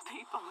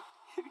 People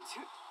who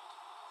took...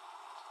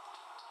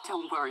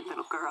 Don't worry,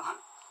 little girl.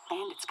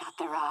 Bandits got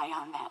their eye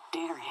on that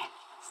dairy.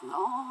 As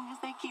long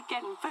as they keep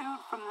getting food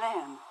from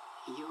them,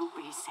 you'll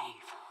be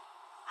safe.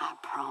 I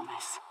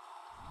promise.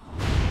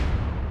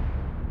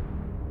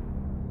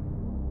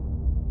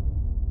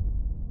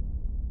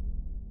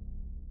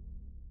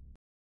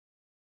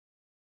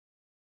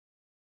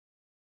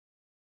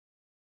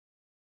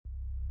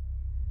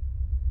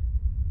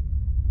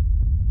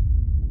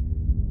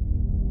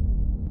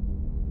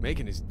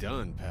 Making is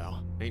done,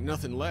 pal. Ain't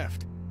nothing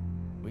left.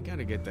 We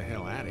gotta get the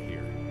hell out of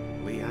here.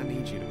 Lee, I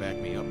need you to back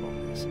me up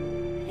on this.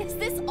 Is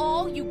this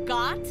all you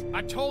got?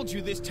 I told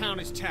you this town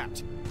is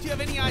tapped. Do you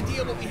have any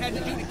idea what we had to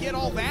do to get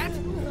all that?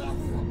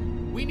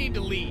 We need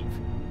to leave.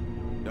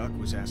 Duck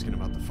was asking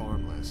about the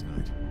farm last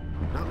night.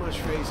 Not much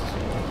phases,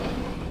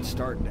 but it's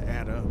starting to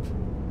add up.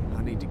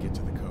 I need to get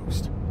to the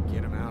coast.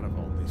 Get him out of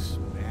all this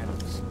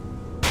madness.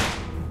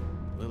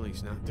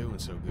 Lily's not doing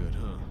so good,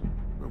 huh?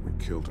 Well, we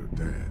killed her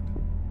dad.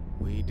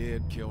 We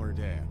did kill her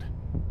dad.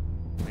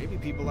 Maybe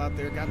people out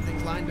there got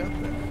things lined up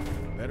better.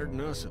 Better than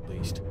us, at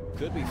least.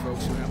 Could be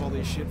folks who have all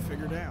this shit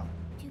figured out.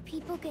 Do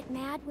people get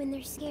mad when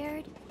they're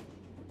scared?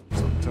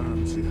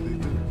 Sometimes, yeah, they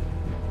do.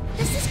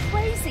 This is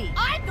crazy!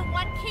 I'm the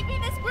one keeping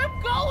this group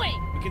going!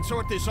 We can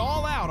sort this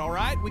all out, all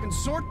right? We can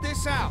sort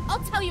this out.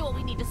 I'll tell you what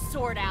we need to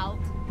sort out.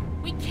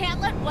 We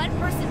can't let one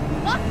person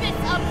fuck this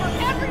up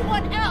for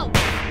everyone else!